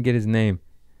 Fuck, I didn't get his name.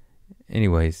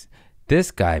 Anyways, this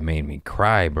guy made me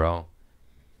cry, bro.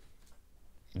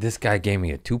 This guy gave me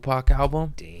a Tupac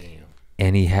album. Damn.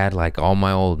 And he had like all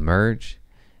my old merch.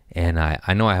 And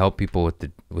I know I help people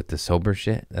with the sober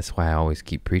shit. That's why I always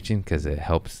keep preaching, because it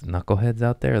helps knuckleheads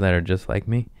out there that are just like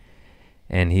me.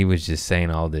 And he was just saying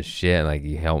all this shit, like,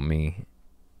 he helped me.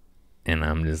 And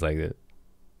I'm just like,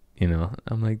 you know,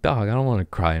 I'm like, dog, I don't want to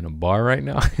cry in a bar right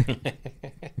now.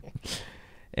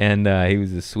 And he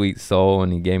was a sweet soul,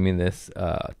 and he gave me this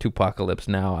Tupacalypse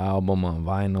Now album on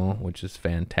vinyl, which is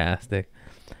fantastic.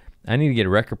 I need to get a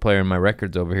record player in my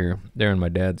records over here. They're in my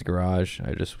dad's garage.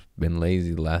 I've just been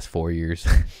lazy the last 4 years.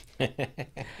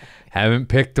 Haven't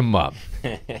picked them up.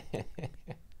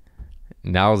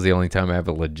 Now's the only time I have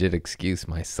a legit excuse.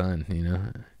 My son, you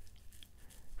know.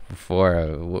 Before,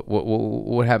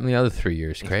 what happened the other 3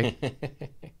 years, Craig?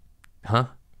 Huh?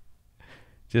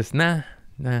 Just nah.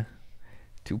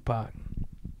 Tupac.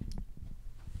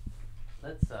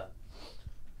 Let's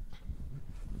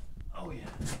oh yeah.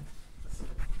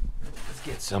 Let's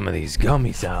get some of these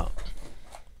gummies out.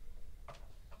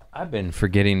 I've been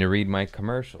forgetting to read my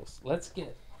commercials.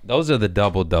 Those are the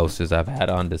double doses I've had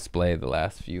on display the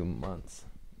last few months.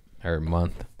 Or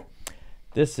month.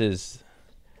 This is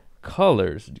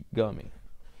Colors Gummy.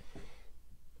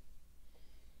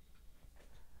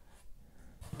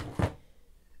 Let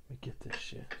me get this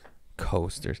shit.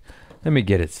 Coasters. Let me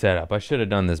get it set up. I should have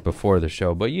done this before the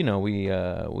show, but you know, we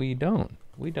don't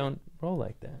roll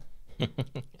like that.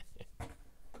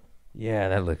 Yeah,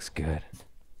 that looks good.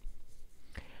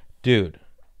 Dude,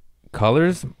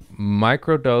 Colors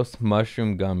microdose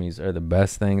mushroom gummies are the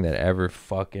best thing that ever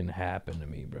fucking happened to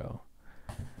me, bro.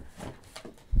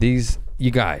 These,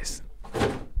 you guys,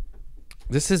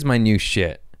 this is my new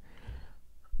shit.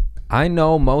 I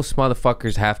know most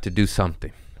motherfuckers have to do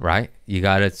something, right? You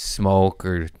gotta smoke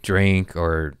or drink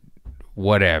or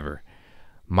whatever.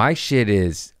 My shit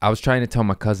is, I was trying to tell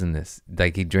my cousin this,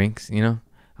 like he drinks, you know?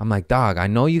 I'm like, dog, I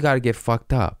know you gotta get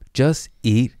fucked up. Just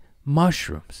eat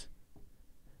mushrooms.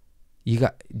 You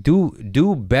got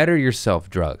do better yourself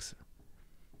drugs.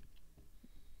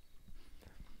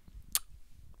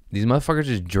 These motherfuckers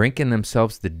just drinking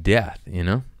themselves to death, you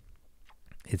know?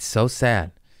 It's so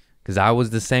sad. Because I was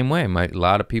the same way. A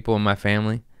lot of people in my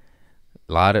family,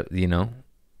 a lot of, you know,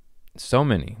 so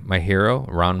many. My hero,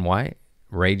 Ron White,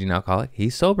 raging alcoholic,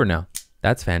 he's sober now.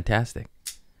 That's fantastic.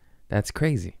 That's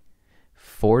crazy.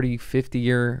 40,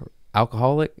 50-year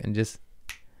alcoholic and just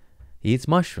he eats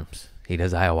mushrooms. He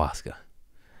does ayahuasca.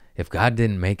 If God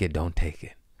didn't make it, don't take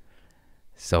it.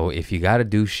 So if you got to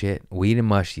do shit, weed and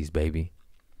mushies, baby.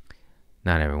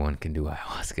 Not everyone can do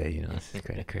ayahuasca, you know. It's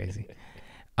kind of crazy.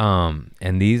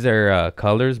 And these are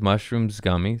Colors Mushrooms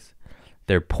Gummies.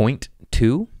 They're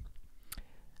 0.2.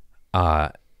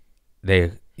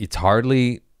 It's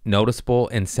hardly noticeable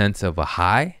in sense of a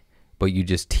high, but you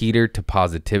just teeter to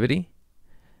positivity.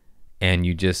 And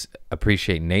you just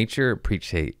appreciate nature,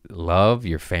 appreciate love,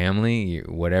 your family,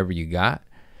 whatever you got.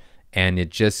 And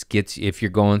it just gets, if you're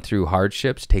going through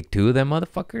hardships, take 2 of them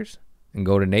motherfuckers and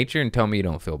go to nature and tell me you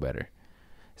don't feel better.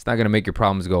 It's not going to make your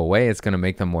problems go away. It's going to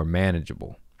make them more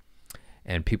manageable.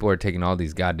 And people are taking all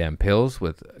these goddamn pills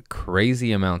with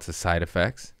crazy amounts of side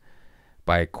effects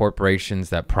by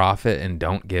corporations that profit and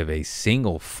don't give a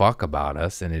single fuck about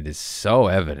us. And it is so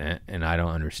evident. And I don't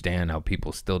understand how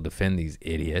people still defend these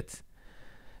idiots.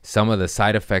 Some of the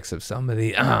side effects of some of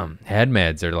the head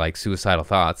meds are like suicidal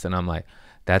thoughts. And I'm like,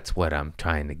 that's what I'm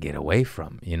trying to get away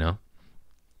from, you know?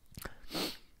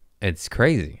 It's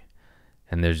crazy.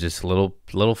 And there's just little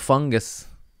fungus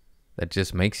that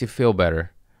just makes you feel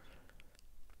better.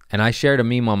 And I shared a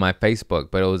meme on my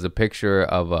Facebook, but it was a picture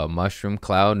of a mushroom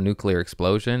cloud nuclear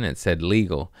explosion. It said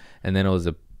legal. And then it was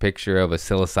a picture of a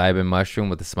psilocybin mushroom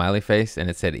with a smiley face, and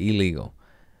it said illegal.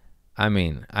 I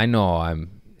mean, I know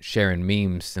I'm sharing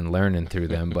memes and learning through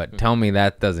them, but tell me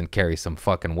that doesn't carry some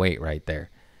fucking weight right there.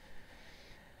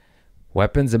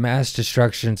 Weapons of mass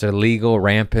destruction are legal,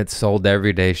 rampant, sold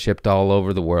every day, shipped all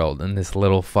over the world. And this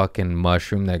little fucking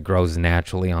mushroom that grows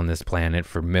naturally on this planet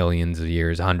for millions of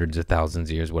years, hundreds of thousands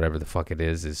of years, whatever the fuck it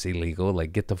is illegal.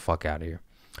 Like, get the fuck out of here.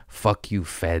 Fuck you,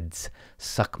 feds.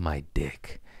 Suck my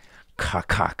dick. Ka,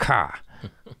 ka, ka.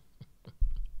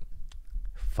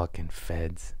 Fucking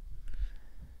feds.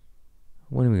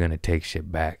 When are we going to take shit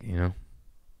back, you know?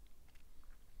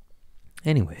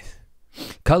 Anyways.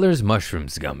 Colors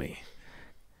Mushrooms Gummy.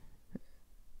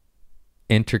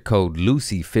 Enter code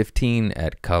Lucy15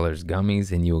 at Colors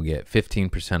Gummies and you'll get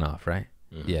 15% off, right?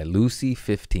 Mm-hmm. Yeah,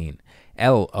 Lucy15.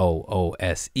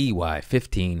 LOOSEY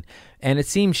 15. And it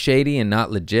seems shady and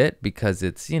not legit because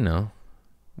it's, you know,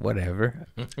 whatever.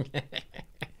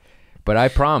 But I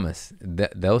promise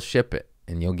that they'll ship it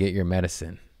and you'll get your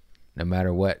medicine no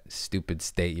matter what stupid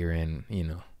state you're in, you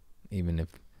know, even if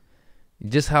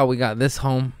just how we got this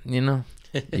home, you know,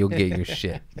 you'll get your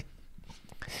shit.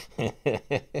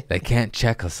 They can't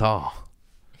check us all.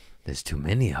 There's too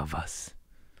many of us.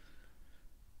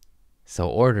 So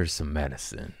order some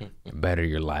medicine. Better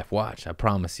your life. Watch, I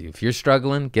promise you. If you're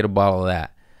struggling, get a bottle of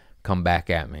that. Come back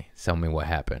at me. Tell me what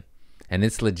happened. And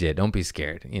it's legit. Don't be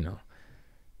scared. You know,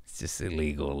 it's just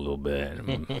illegal a little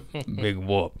bit. Big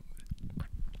whoop.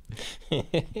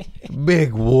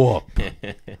 Big whoop.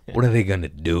 What are they going to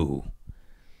do?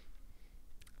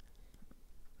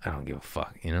 I don't give a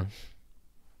fuck, you know?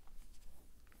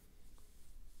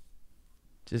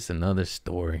 Just another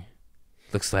story.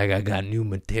 Looks like I got new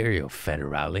material,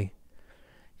 Federale.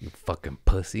 You fucking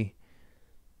pussy.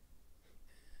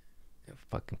 You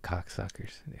fucking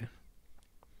cocksuckers. Yeah.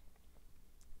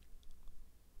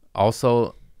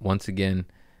 Also, once again,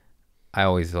 I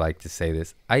always like to say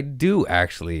this. I do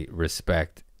actually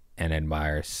respect and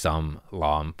admire some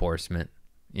law enforcement,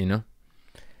 you know?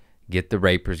 Get the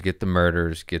rapers, get the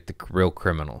murderers, get the real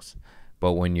criminals.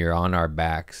 But when you're on our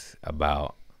backs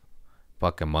about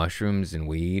fucking mushrooms and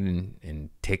weed and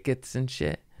tickets and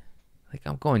shit, like,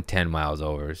 I'm going 10 miles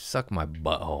over. Suck my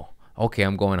butthole. Okay,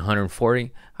 I'm going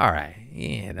 140. All right.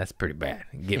 Yeah, that's pretty bad.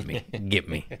 Get me. Get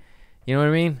me. You know what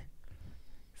I mean?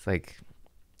 It's like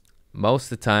most of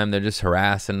the time they're just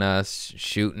harassing us,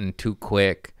 shooting too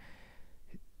quick,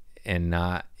 and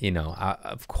not, you know,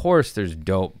 of course there's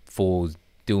dope fools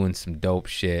doing some dope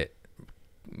shit,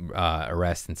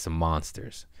 arresting some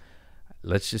monsters.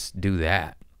 Let's just do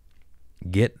that.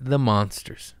 Get the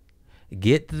monsters.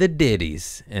 Get the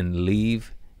ditties and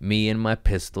leave me and my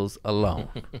pistols alone.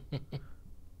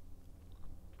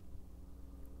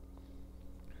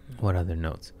 What other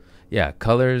notes? Yeah,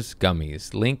 Colors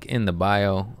Gummies. Link in the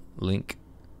bio. Link.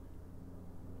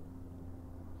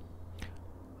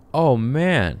 Oh,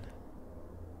 man.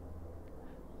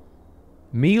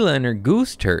 Mila and her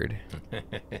goose turd.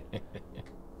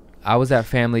 I was at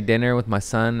family dinner with my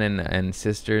son and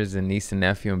sisters and niece and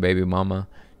nephew and baby mama.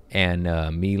 And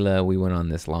Mila, we went on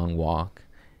this long walk.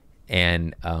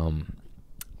 And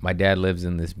my dad lives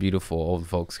in this beautiful old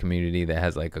folks community that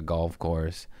has like a golf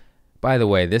course. By the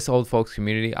way, this old folks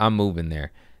community, I'm moving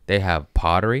there. They have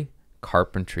pottery,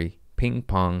 carpentry, ping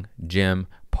pong, gym,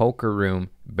 poker room,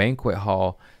 banquet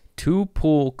hall, 2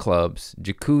 pool clubs,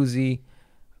 jacuzzi,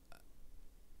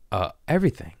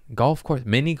 everything. Golf course,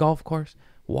 mini golf course,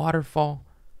 waterfall,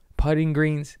 putting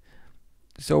greens.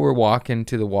 So we're walking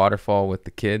to the waterfall with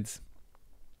the kids,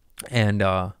 and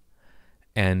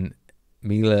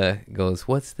Mila goes,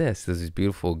 "What's this?" There's these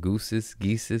beautiful goose,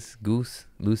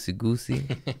 loosey goosey,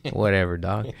 whatever,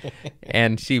 dog.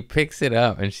 And she picks it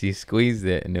up and she squeezed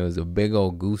it, and it was a big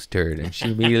old goose turd. And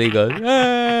she immediately goes,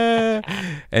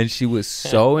 "Ah!" And she was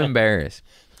so embarrassed.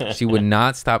 She would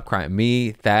not stop crying.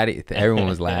 Me, Thaddeus, everyone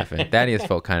was laughing. Thaddeus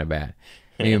felt kind of bad.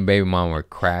 Me and baby mom were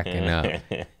cracking up.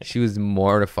 She was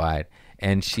mortified,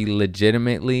 and she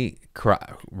legitimately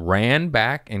ran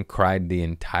back and cried the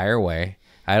entire way.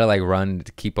 I had to like run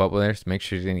to keep up with her to make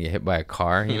sure she didn't get hit by a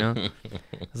car, you know?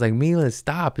 I was like, Mila,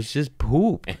 stop. It's just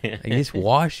poop. Like, just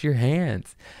wash your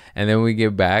hands. And then we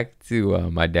get back to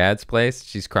my dad's place.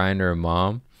 She's crying to her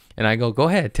mom. And I go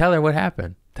ahead. Tell her what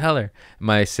happened. Tell her.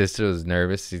 My sister was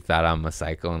nervous. She thought I'm a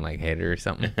psycho and like hit her or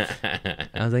something.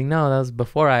 I was like, no, that was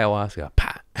before ayahuasca.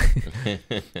 Pah.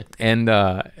 and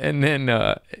then,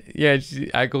 yeah,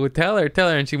 I go, tell her.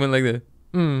 And she went like this.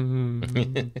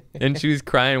 And she was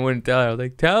crying, wouldn't tell her. I was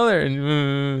like, tell her.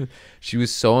 And she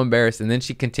was so embarrassed. And then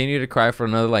she continued to cry for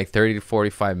another like 30 to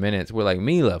 45 minutes. We're like,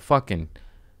 Mila, fucking,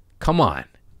 come on.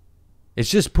 It's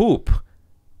just poop.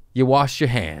 You wash your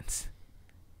hands.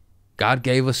 God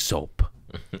gave us soap.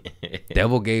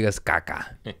 Devil gave us caca.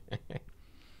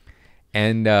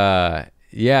 And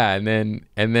yeah, and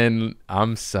then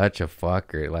I'm such a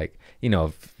fucker. Like, you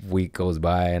know, a week goes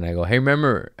by and I go, hey,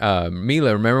 remember,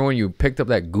 Mila, remember when you picked up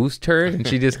that goose turd? And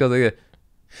she just goes like,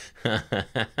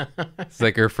 it's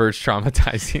like her first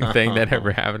traumatizing thing that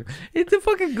ever happened. It's a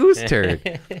fucking goose turd.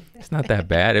 It's not that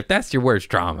bad. If that's your worst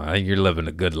trauma, I think you're living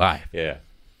a good life. Yeah.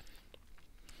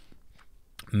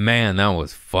 Man, that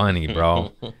was funny,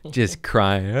 bro. Just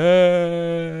crying.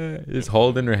 Just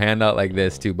holding her hand out like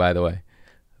this, too, by the way.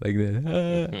 Like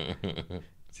this.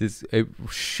 Just, it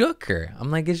shook her.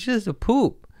 I'm like, it's just a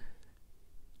poop.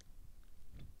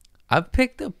 I've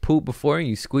picked up poop before and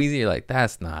you squeeze it, you're like,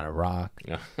 that's not a rock.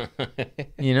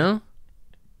 You know?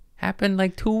 Happened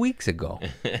like 2 weeks ago.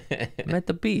 I'm at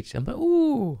the beach. I'm like,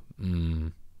 ooh.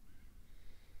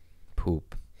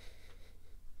 Poop.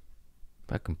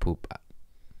 Fucking poop.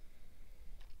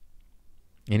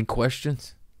 Any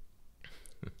questions?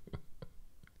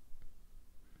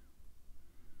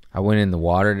 I went in the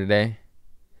water today.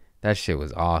 That shit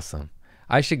was awesome.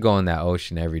 I should go in that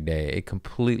ocean every day. It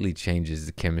completely changes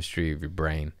the chemistry of your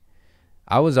brain.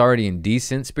 I was already in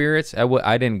decent spirits.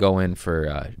 I didn't go in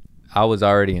for... I was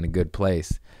already in a good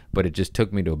place, but it just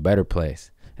took me to a better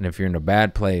place. And if you're in a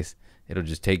bad place, it'll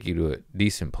just take you to a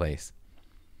decent place.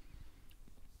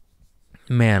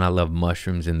 Man, I love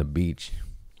mushrooms in the beach.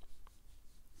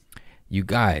 You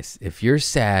guys, if you're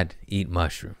sad, eat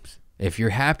mushrooms. If you're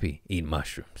happy, eat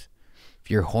mushrooms.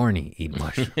 If you're horny, eat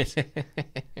mushrooms.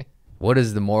 What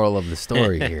is the moral of the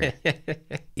story here?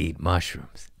 Eat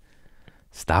mushrooms.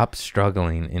 Stop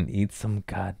struggling and eat some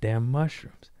goddamn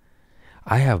mushrooms.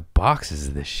 I have boxes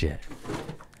of this shit.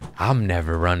 I'm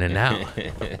never running out.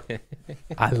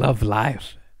 I love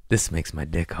life. This makes my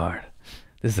dick hard.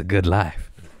 This is a good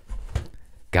life.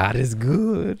 God is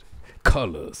good.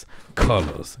 Colors,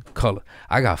 colors, color.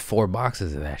 I got 4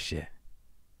 boxes of that shit.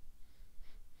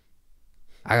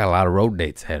 I got a lot of road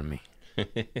dates ahead of me.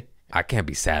 I can't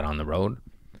be sad on the road.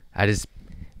 I just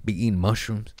be eating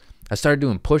mushrooms. I started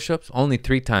doing push-ups only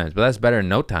 3 times, but that's better than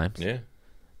no times. Yeah.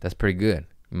 That's pretty good.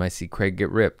 You might see Craig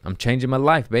get ripped. I'm changing my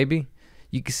life, baby.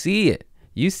 You can see it.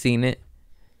 You've seen it.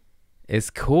 It's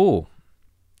cool.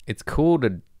 It's cool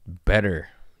to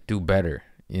do better,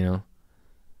 you know?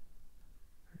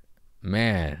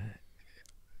 Man,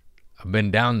 I've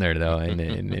been down there though, and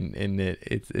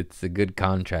it's a good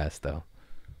contrast though.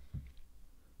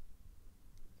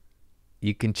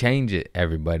 You can change it,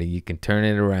 everybody. You can turn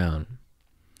it around.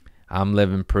 I'm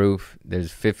living proof.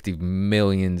 There's 50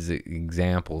 million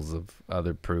examples of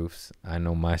other proofs. I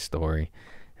know my story,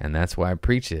 and that's why I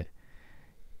preach it,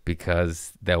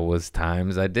 because there was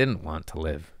times I didn't want to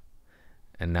live,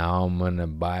 and now I'm gonna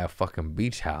buy a fucking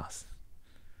beach house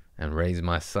and raise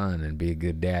my son and be a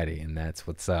good daddy, and that's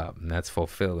what's up, and that's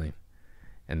fulfilling,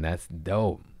 and that's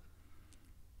dope.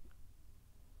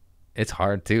 It's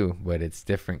hard too, but it's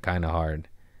different kind of hard.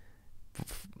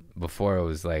 Before it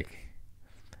was like,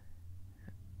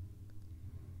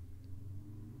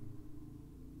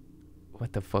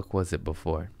 what the fuck was it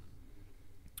before?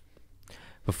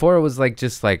 Before it was like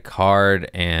just like hard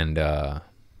and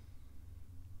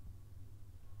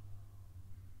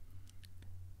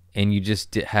you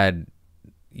just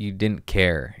you didn't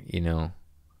care, you know.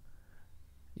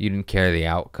 You didn't care the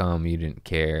outcome. You didn't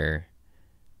care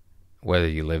whether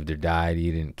you lived or died.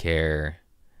 You didn't care.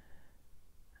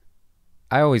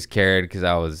 I always cared because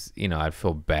I was, you know, I'd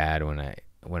feel bad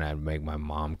when I'd make my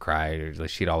mom cry, or like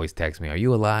she'd always text me, "Are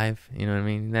you alive?" You know what I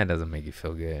mean? That doesn't make you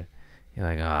feel good. You're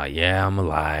like, "Oh yeah, I'm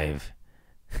alive."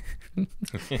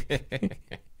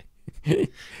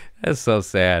 That's so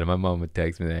sad. My mom would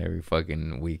text me that every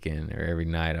fucking weekend or every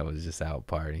night I was just out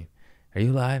partying. "Are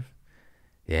you alive?"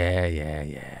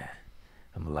 Yeah.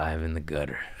 I'm alive in the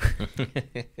gutter.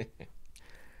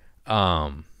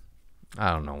 I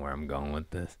don't know where I'm going with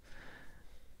this.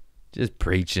 Just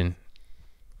preaching.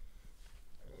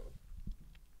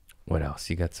 What else?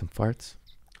 You got some farts?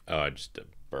 Just a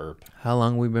burp. How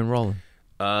long we been rolling?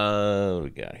 We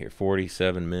got here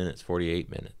 47 minutes, 48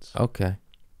 minutes. Okay.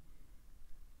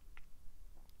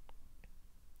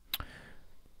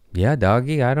 Yeah,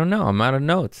 doggy. I don't know. I'm out of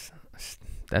notes.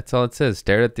 That's all it says.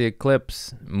 Stared at the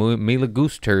eclipse. Mila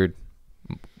Goose Turd.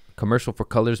 Commercial for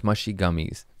Colors Mushy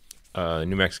Gummies.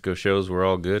 New Mexico shows were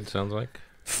all good, sounds like.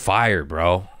 Fire,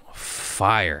 bro.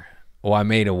 Fire. Oh, I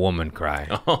made a woman cry.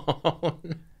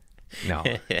 No,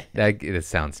 that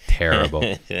sounds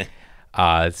terrible.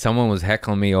 Someone was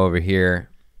heckling me over here,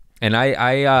 and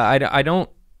I don't.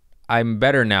 I'm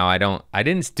better now. I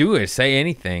didn't do it. Say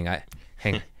anything.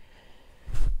 Hang.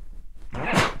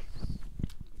 I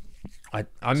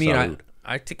mean, Salud.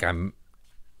 I think I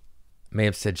may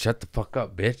have said "shut the fuck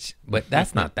up, bitch," but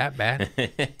that's not that bad.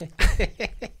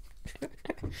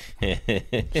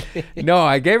 No,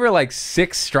 I gave her like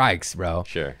 6 strikes, bro.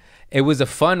 Sure. It was a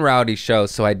fun, rowdy show,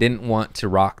 so I didn't want to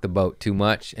rock the boat too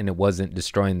much, and it wasn't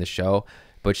destroying the show.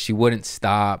 But she wouldn't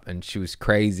stop, and she was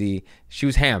crazy. She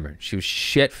was hammered. She was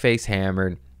shit-faced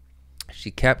hammered.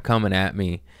 She kept coming at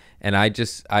me, and I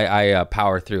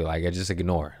power through. Like, I just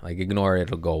ignore. Like, ignore it,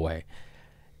 it'll go away.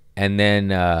 And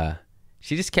then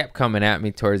she just kept coming at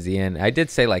me towards the end. I did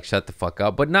say, like, shut the fuck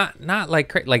up, but not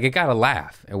like like, it got a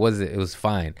laugh. It was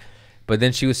fine. But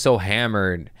then she was so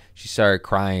hammered, she started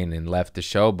crying and left the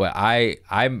show. But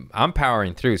I'm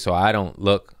powering through, so I don't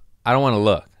want to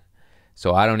look.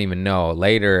 So I don't even know.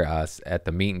 Later, at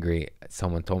the meet and greet,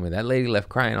 someone told me that lady left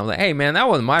crying. I was like, hey, man, that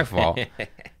wasn't my fault.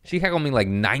 She heckled me like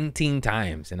 19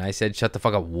 times, and I said, shut the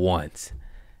fuck up once.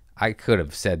 I could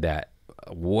have said that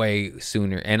way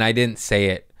sooner, and I didn't say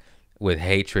it with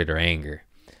hatred or anger.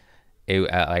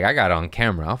 Like, I got it on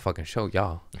camera. I'll fucking show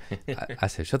y'all. I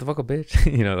said, shut the fuck up, bitch.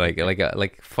 You know,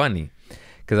 like funny.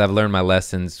 Because I've learned my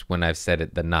lessons when I've said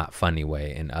it the not funny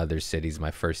way in other cities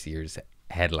my first years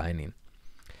headlining.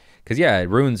 Because, yeah, it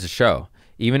ruins the show.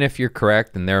 Even if you're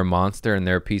correct and they're a monster and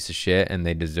they're a piece of shit and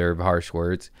they deserve harsh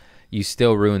words, you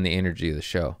still ruin the energy of the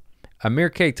show. Amir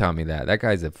K taught me that. That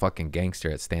guy's a fucking gangster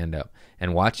at stand-up.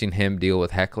 And watching him deal with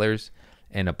hecklers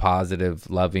in a positive,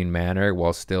 loving manner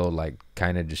while still, like,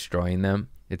 kind of destroying them,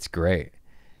 it's great.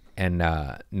 And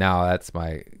now that's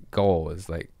my goal is,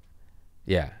 like,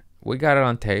 yeah, we got it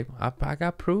on tape. I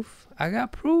got proof.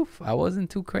 I wasn't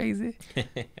too crazy.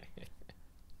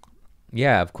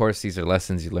 Yeah, of course, these are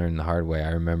lessons you learn the hard way.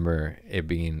 I remember it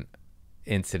being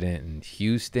incident in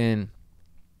Houston,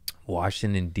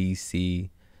 Washington, D.C.,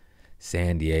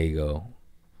 San Diego,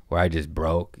 where I just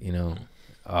broke, you know.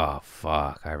 Oh,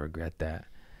 fuck, I regret that.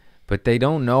 But they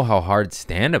don't know how hard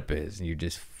stand-up is. You're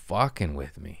just fucking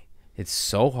with me. It's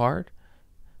so hard.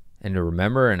 And to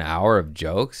remember an hour of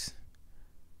jokes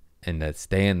and to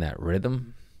stay in that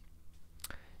rhythm,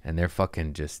 and they're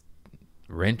fucking just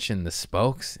wrenching the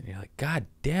spokes, and you're like, God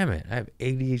damn it, I have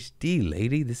ADHD,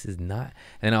 lady. This is not.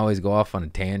 And I always go off on a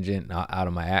tangent, not out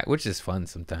of my act, which is fun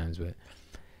sometimes. But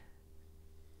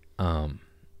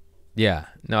yeah,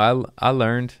 no, I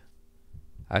learned.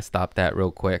 I stopped that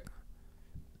real quick.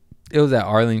 It was at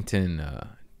Arlington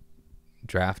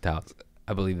Draft House,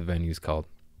 I believe the venue's called.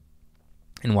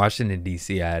 In Washington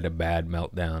D.C., I had a bad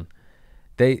meltdown.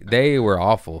 They were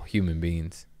awful human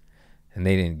beings, and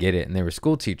they didn't get it, and they were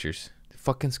school teachers.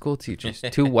 Fucking school teachers.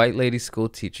 2 white lady school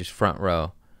teachers, front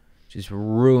row, just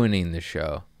ruining the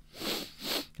show.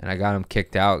 And I got them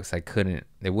kicked out because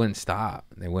they wouldn't stop.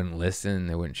 They wouldn't listen.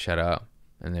 They wouldn't shut up.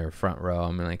 And they were front row.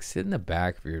 I mean, like, sit in the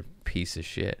back of your piece of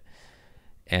shit.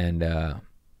 And,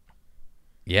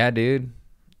 yeah, dude.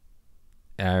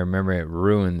 And I remember it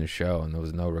ruined the show, and there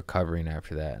was no recovering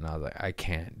after that. And I was like, I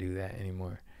can't do that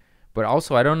anymore. But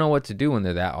also, I don't know what to do when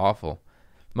they're that awful.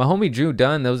 My homie Drew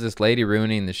Dunn, there was this lady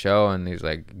ruining the show, and he was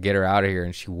like, get her out of here,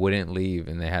 and she wouldn't leave,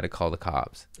 and they had to call the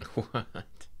cops. What?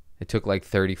 It took like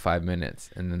 35 minutes,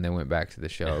 and then they went back to the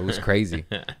show. It was crazy.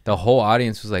 The whole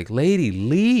audience was like, lady,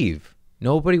 leave.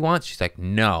 Nobody wants. She's like,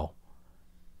 no.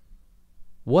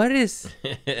 What is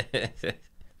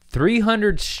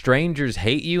 300 strangers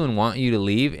hate you and want you to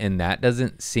leave, and that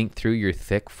doesn't sink through your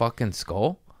thick fucking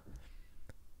skull?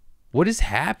 What is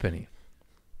happening?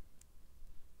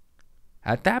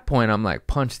 At that point, I'm like,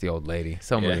 punch the old lady.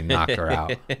 Somebody knock her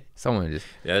out. Someone just...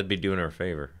 That'd be doing her a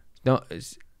favor. No,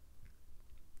 it's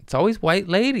always white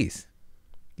ladies.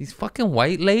 These fucking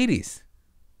white ladies.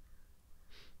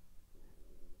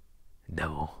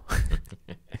 No.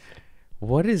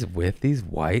 What is with these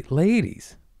white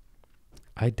ladies?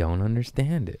 I don't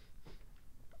understand it.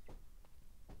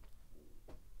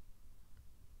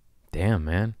 Damn,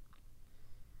 man.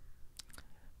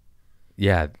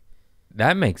 Yeah,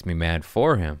 that makes me mad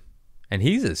for him. And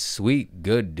he's a sweet,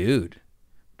 good dude.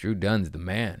 Drew Dunn's the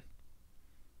man.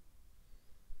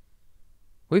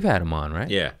 We've had him on, right?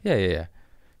 Yeah. Yeah.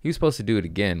 He was supposed to do it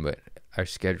again, but our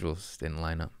schedules didn't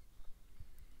line up.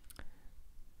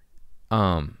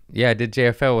 Yeah, I did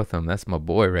JFL with him. That's my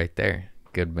boy right there.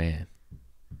 Good man.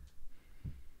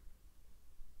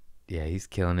 Yeah, he's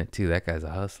killing it too. That guy's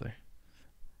a hustler.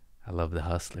 I love the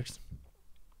hustlers.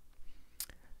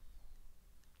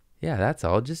 Yeah, that's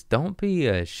all. Just don't be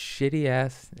a shitty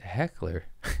ass heckler.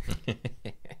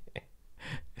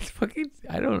 It's fucking.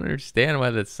 I don't understand why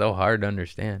that's so hard to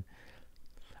understand.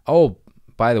 Oh,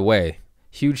 by the way,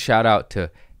 huge shout out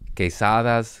to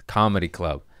Quesada's Comedy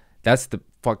Club. That's the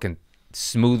fucking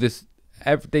smoothest.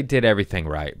 They did everything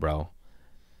right, bro.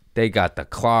 They got the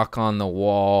clock on the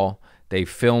wall. They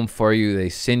film for you. They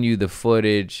send you the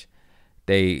footage.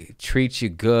 They treat you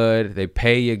good. They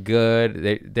pay you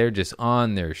good. They're just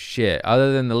on their shit.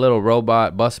 Other than the little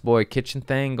robot busboy kitchen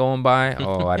thing going by.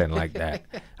 Oh, I didn't like that.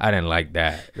 I didn't like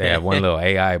that. They had one little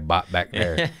AI bot back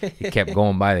there. He kept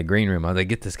going by the green room. I was like,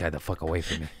 get this guy the fuck away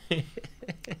from me.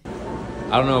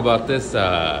 I don't know about this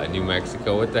New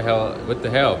Mexico. What the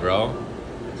hell, bro?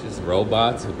 It's just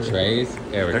robots with trays.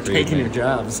 They're taking your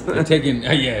jobs. They're taking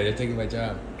my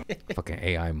job. Fucking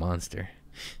AI monster.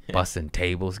 Busting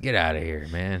tables. Get out of here,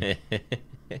 man.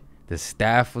 The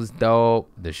staff was dope.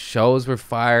 The shows were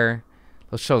fire.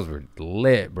 Those shows were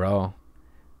lit, bro.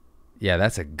 Yeah,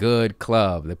 that's a good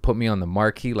club. They put me on the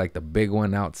marquee, like the big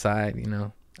one outside, you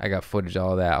know. I got footage of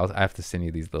all that. I have to send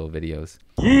you these little videos.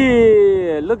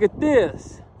 Yeah, look at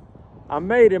this. I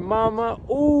made it, mama.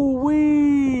 Ooh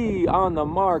wee, on the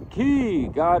marquee.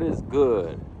 God is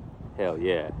good. Hell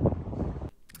yeah.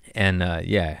 And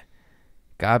yeah,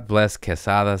 God bless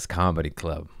Quesada's Comedy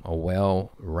Club, a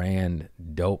well-ran,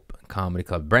 dope comedy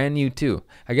club. Brand new, too.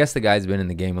 I guess the guy's been in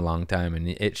the game a long time, and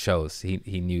it shows. He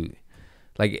knew.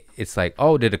 Like, it's like,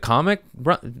 oh, did a comic,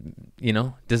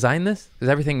 design this? Because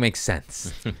everything makes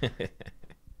sense.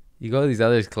 You go to these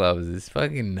other clubs, it's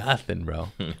fucking nothing, bro.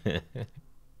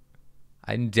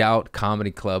 I doubt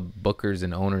comedy club bookers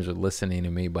and owners are listening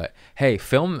to me, but hey,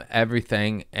 film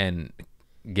everything and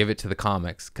give it to the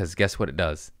comics, because guess what it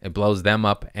does? It blows them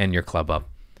up and your club up.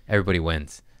 Everybody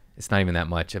wins. It's not even that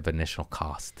much of initial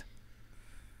cost.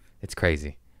 It's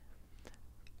crazy.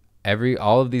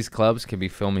 All of these clubs can be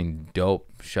filming dope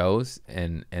shows,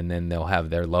 and then they'll have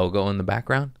their logo in the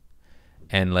background.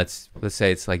 And let's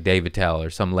say it's like Dave Attell or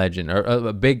some legend or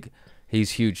a big.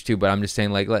 He's huge too, but I'm just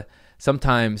saying, like,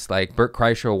 sometimes like Bert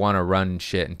Kreischer will want to run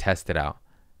shit and test it out.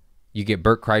 You get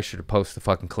Bert Kreischer to post the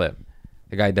fucking clip.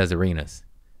 The guy does arenas.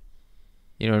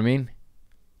 You know what I mean?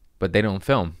 But they don't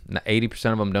film.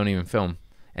 80% of them don't even film.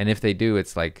 And if they do,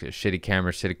 it's like shitty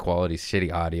camera, shitty quality,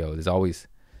 shitty audio. There's always.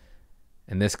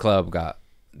 And this club got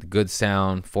good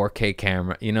sound, 4K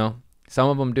camera. You know, some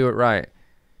of them do it right.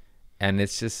 And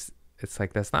it's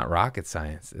like, that's not rocket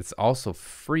science. It's also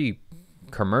free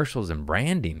commercials and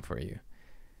branding for you.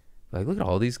 Like, look at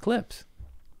all these clips.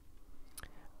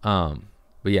 But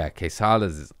yeah,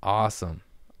 Quesada's is awesome.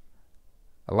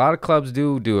 A lot of clubs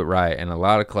do it right, and a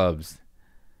lot of clubs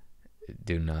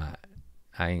do not.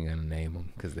 I ain't gonna name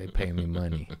them because they pay me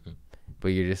money. But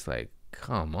you're just like,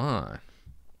 come on.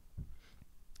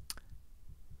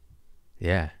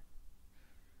 Yeah.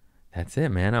 That's it,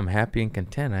 man. I'm happy and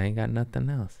content. I ain't got nothing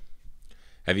else.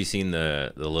 Have you seen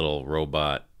the little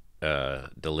robot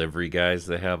delivery guys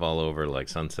they have all over, like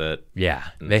Sunset? Yeah,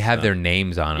 they have their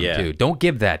names on them too. Don't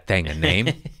give that thing a name.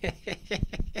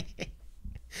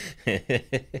 And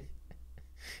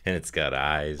it's got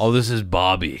eyes. Oh, this is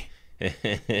Bobby.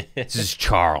 This is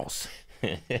Charles.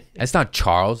 That's not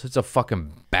Charles. It's a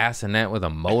fucking bassinet with a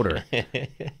motor.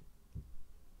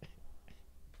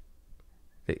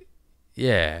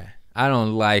 Yeah, I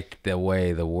don't like the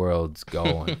way the world's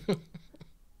going.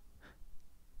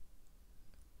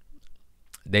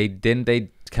 They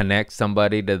connect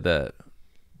somebody to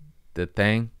the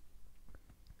thing?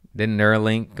 Didn't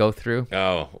Neuralink go through?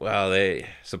 Oh, well, they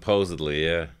supposedly,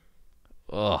 yeah.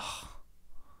 Ugh.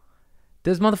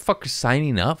 There's motherfuckers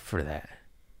signing up for that.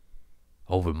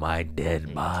 Over my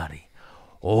dead body.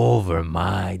 Over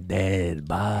my dead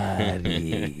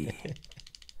body.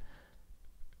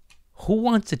 Who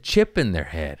wants a chip in their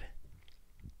head?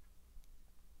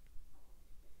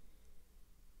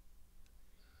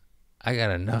 I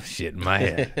got enough shit in my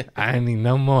head. I need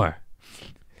no more.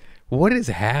 What is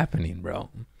happening, bro?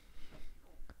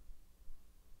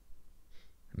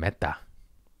 Meta.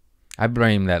 I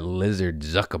blame that lizard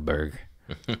Zuckerberg.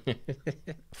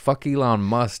 Fuck Elon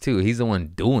Musk, too. He's the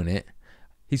one doing it.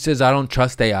 He says, I don't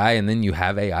trust AI, and then you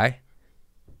have AI?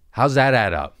 How's that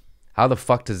add up? How the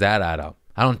fuck does that add up?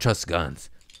 I don't trust guns.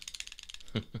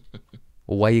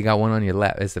 Well, why you got one on your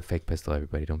lap? It's a fake pistol,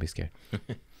 everybody. Don't be scared.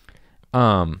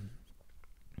 I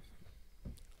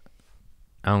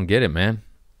don't get it, man.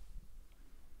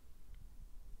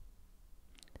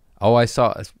 Oh, I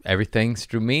saw everything's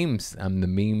through memes. I'm the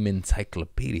meme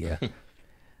encyclopedia.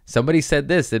 Somebody said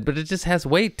this, but it just has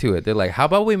weight to it. They're like, how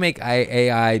about we make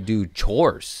AI do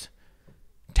chores,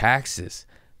 taxes,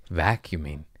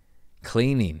 vacuuming,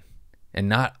 cleaning, and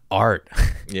not art?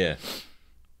 Yeah.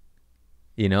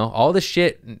 You know, all the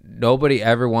shit nobody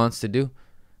ever wants to do.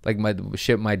 Like the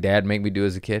shit my dad made me do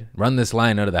as a kid. Run this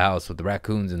line out of the house with the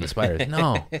raccoons and the spiders.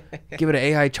 No, give it to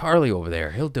AI Charlie over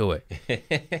there. He'll do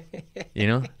it. You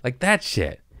know, like that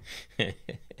shit.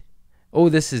 Oh,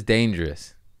 this is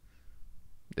dangerous.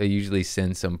 They usually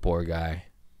send some poor guy,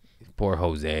 poor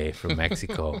Jose from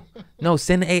Mexico. No,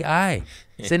 send AI.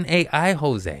 Send AI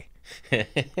Jose.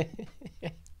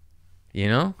 You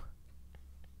know?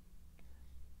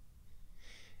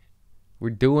 We're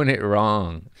doing it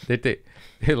wrong.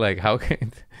 They're like, how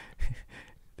can...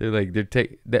 They're like,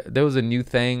 there was a new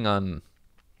thing on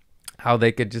how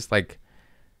they could just like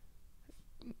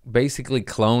basically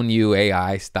clone you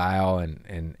AI style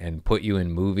and put you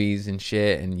in movies and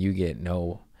shit, and you get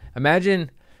no...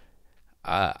 Imagine,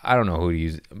 I don't know who to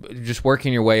use, just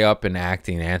working your way up and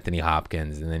acting Anthony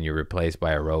Hopkins, and then you're replaced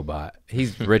by a robot.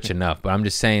 He's rich enough, but I'm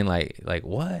just saying, like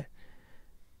what?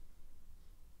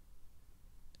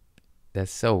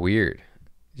 That's so weird.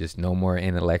 Just no more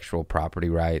intellectual property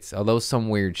rights. Although some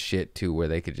weird shit too, where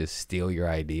they could just steal your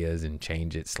ideas and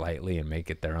change it slightly and make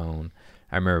it their own.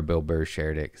 I remember Bill Burr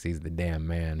shared it because he's the damn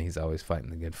man. He's always fighting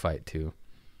the good fight too.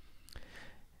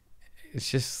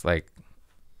 It's just like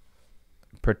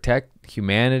protect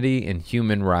humanity and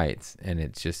human rights, and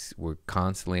it's just we're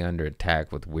constantly under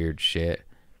attack with weird shit.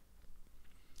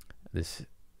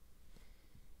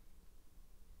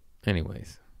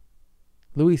 Anyways,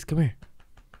 Luis, come here.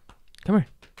 Come here.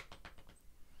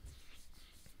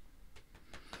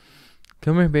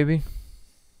 Come here, baby.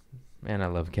 Man, I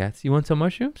love cats. You want some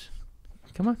mushrooms?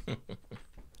 Come on.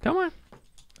 Come on.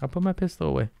 I'll put my pistol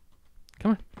away.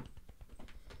 Come on.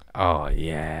 Oh,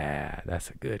 yeah. That's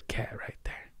a good cat right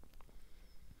there.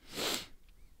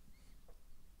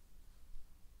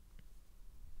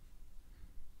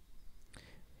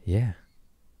 Yeah.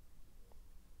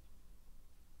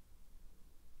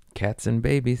 Cats and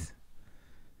babies.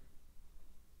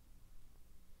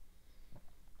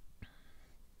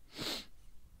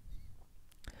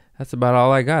 That's about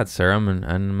all I got, sir.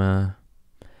 I'm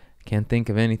can't think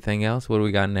of anything else. What do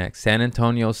we got next? San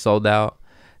Antonio sold out.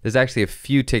 There's actually a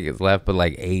few tickets left, but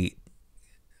like 8.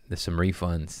 There's some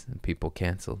refunds and people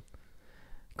canceled.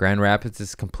 Grand Rapids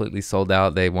is completely sold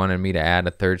out. They wanted me to add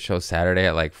a third show Saturday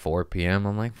at like 4 p.m.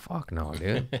 I'm like, fuck no,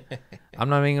 dude. I'm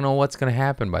not even gonna know what's gonna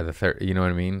happen by the third. You know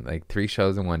what I mean? Like 3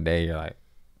 shows in one day. You're like,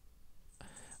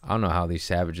 I don't know how these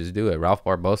savages do it. Ralph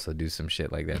Barbosa do some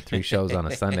shit like that. 3 shows on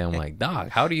a Sunday. I'm like, dog,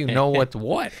 how do you know what's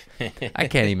what? I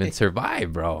can't even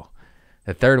survive, bro.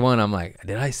 The third one, I'm like,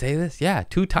 did I say this? Yeah,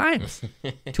 2 times.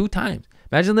 2 times.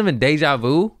 Imagine living deja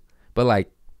vu, but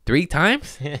like 3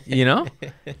 times, you know?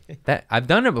 That I've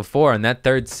done it before, and that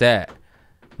third set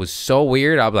was so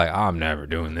weird. I'll be like, I'm never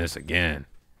doing this again.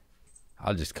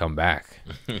 I'll just come back,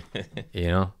 you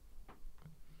know?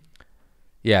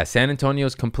 Yeah, San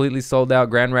Antonio's completely sold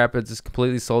out. Grand Rapids is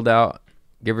completely sold out.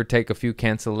 Give or take a few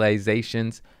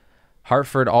cancelizations.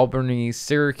 Hartford, Albany,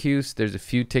 Syracuse, there's a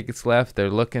few tickets left.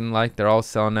 They're looking like they're all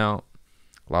selling out.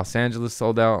 Los Angeles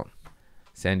sold out.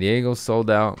 San Diego sold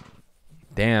out.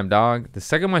 Damn, dog. The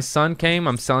second my son came,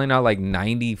 I'm selling out like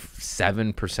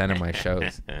 97% of my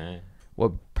shows.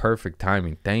 What perfect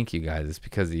timing. Thank you, guys. It's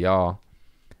because of y'all.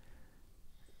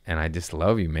 And I just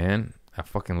love you, man. I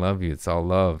fucking love you. It's all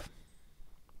love.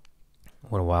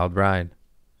 What a wild ride.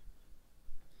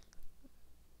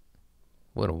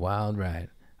 What a wild ride.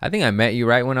 I think I met you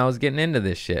right when I was getting into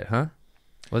this shit, huh?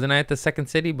 Wasn't I at the Second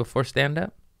City before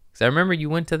stand-up? Because I remember you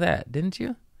went to that, didn't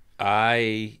you?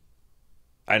 I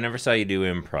never saw you do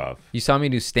improv. You saw me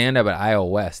do stand-up at Iowa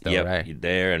West, though, Yep, right? you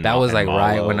there. And that was like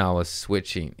right Malo. when I was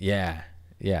switching. Yeah,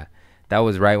 yeah. That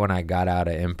was right when I got out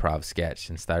of improv sketch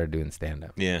and started doing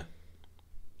stand-up. Yeah.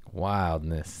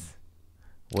 Wildness.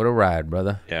 What a ride,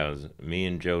 brother. Yeah, it was me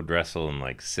and Joe Dressel and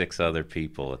like 6 other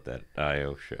people at that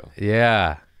IO show.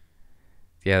 Yeah.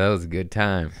 Yeah, that was a good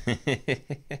time.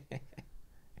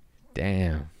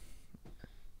 Damn.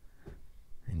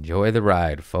 Enjoy the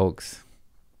ride, folks.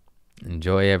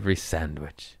 Enjoy every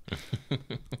sandwich.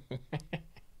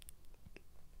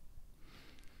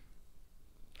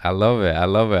 I love it. I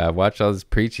love it. I watch all this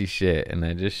preachy shit and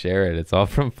I just share it. It's all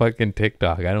from fucking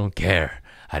TikTok. I don't care.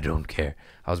 I don't care.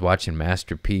 I was watching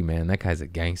Master P, man. That guy's a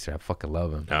gangster. I fucking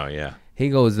love him. Oh, yeah. He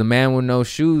goes, the man with no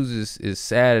shoes is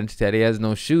sad that he has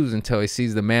no shoes until he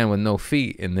sees the man with no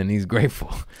feet, and then he's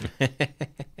grateful.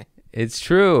 It's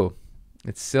true.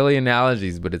 It's silly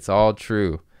analogies, but it's all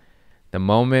true. The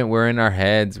moment we're in our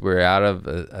heads, we're out of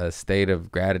a state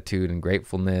of gratitude and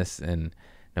gratefulness, and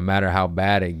no matter how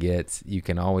bad it gets, you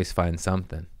can always find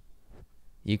something.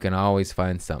 You can always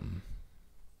find something.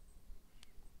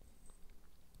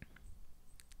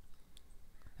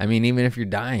 I mean, even if you're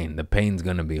dying, the pain's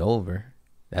gonna be over.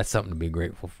 That's something to be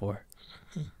grateful for.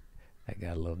 That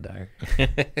got a little dark.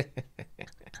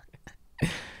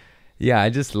 Yeah, I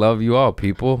just love you all,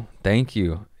 people. Thank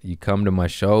you. You come to my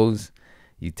shows.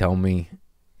 You tell me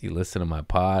you listen to my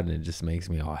pod, and it just makes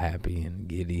me all happy and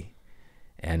giddy.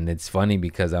 And it's funny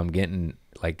because I'm getting,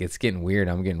 like, it's getting weird.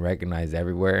 I'm getting recognized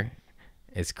everywhere.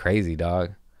 It's crazy,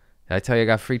 dog. Did I tell you I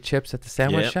got free chips at the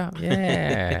sandwich shop?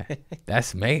 Yeah.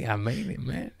 That's me. I made it,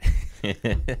 man.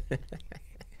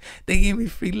 They gave me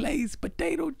free Lay's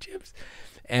potato chips.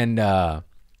 And,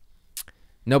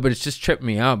 no, but it's just tripped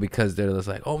me out because they're just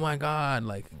like, oh my God,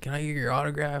 like, can I get your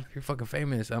autograph? You're fucking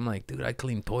famous. I'm like, dude, I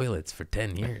cleaned toilets for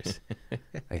 10 years.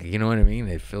 Like, you know what I mean?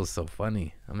 It feels so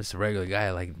funny. I'm just a regular guy.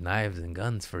 I like knives and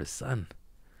guns for his son.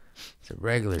 It's a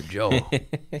regular Joe.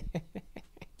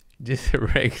 Just a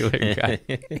regular guy.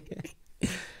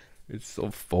 It's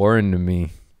so foreign to me.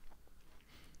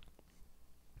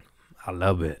 I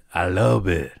love it. I love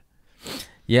it.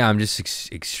 Yeah, I'm just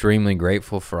extremely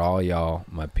grateful for all y'all,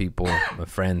 my people, my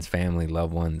friends, family,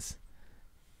 loved ones,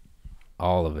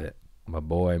 all of it. My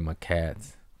boy, my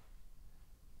cats.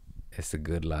 It's a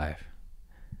good life.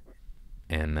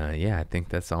 And yeah, I think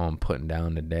that's all I'm putting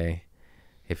down today.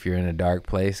 If you're in a dark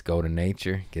place, go to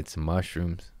nature, get some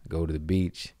mushrooms, go to the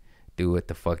beach, do what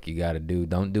the fuck you gotta do.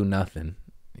 Don't do nothing,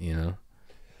 you know.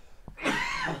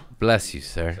 Bless you,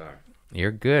 sir. Sorry.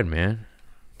 You're good, man.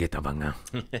 Get the fuck now.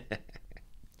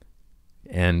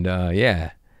 And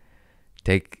yeah,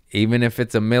 take, even if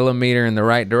it's a millimeter in the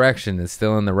right direction, it's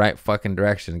still in the right fucking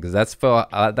direction. Because that's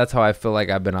how I feel like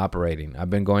I've been operating. I've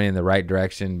been going in the right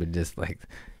direction, but just like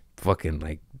fucking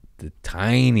like the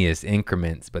tiniest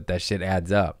increments. But that shit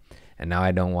adds up. And now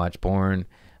I don't watch porn.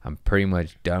 I'm pretty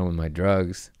much done with my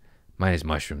drugs. Minus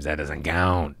mushrooms. That doesn't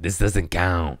count. This doesn't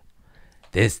count.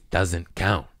 This doesn't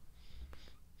count.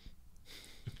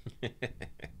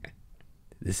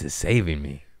 This is saving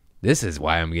me. This is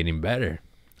why I'm getting better,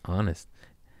 honest.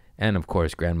 And of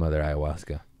course, grandmother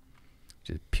ayahuasca,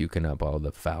 just puking up all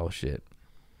the foul shit.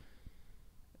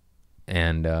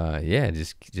 And yeah,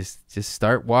 just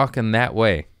start walking that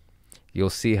way.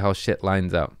 You'll see how shit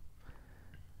lines up.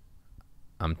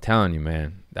 I'm telling you,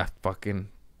 man, that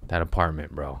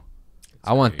apartment, bro.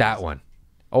 I want that one.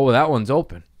 Oh, that one's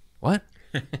open. What?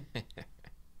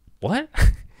 What?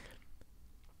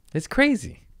 It's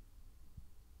crazy.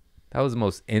 That was the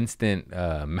most instant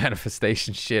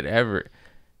manifestation shit ever.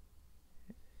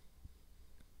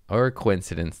 Or a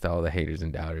coincidence to all the haters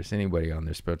and doubters. Anybody on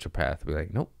their spiritual path will be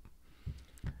like, nope.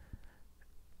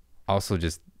 Also,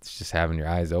 just having your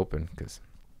eyes open, because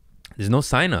there's no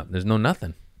sign up. There's no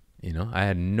nothing. You know, I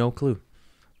had no clue.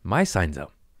 My sign's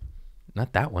up.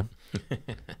 Not that one.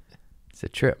 It's a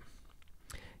trip.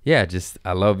 Yeah, just,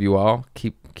 I love you all.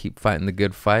 Keep fighting the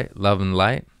good fight. Love and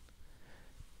light.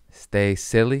 Stay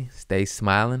silly, stay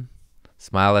smiling,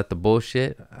 smile at the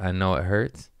bullshit. I know it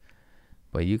hurts,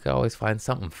 but you can always find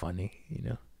something funny, you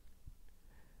know.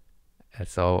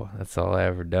 That's all I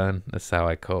ever done. That's how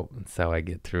I cope. That's how I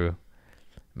get through.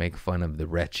 Make fun of the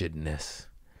wretchedness.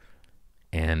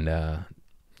 And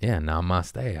yeah,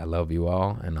 namaste. I love you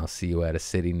all, and I'll see you at a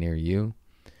city near you.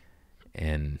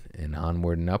 And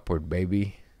onward and upward,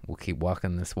 baby. We'll keep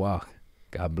walking this walk.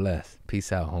 God bless.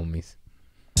 Peace out, homies.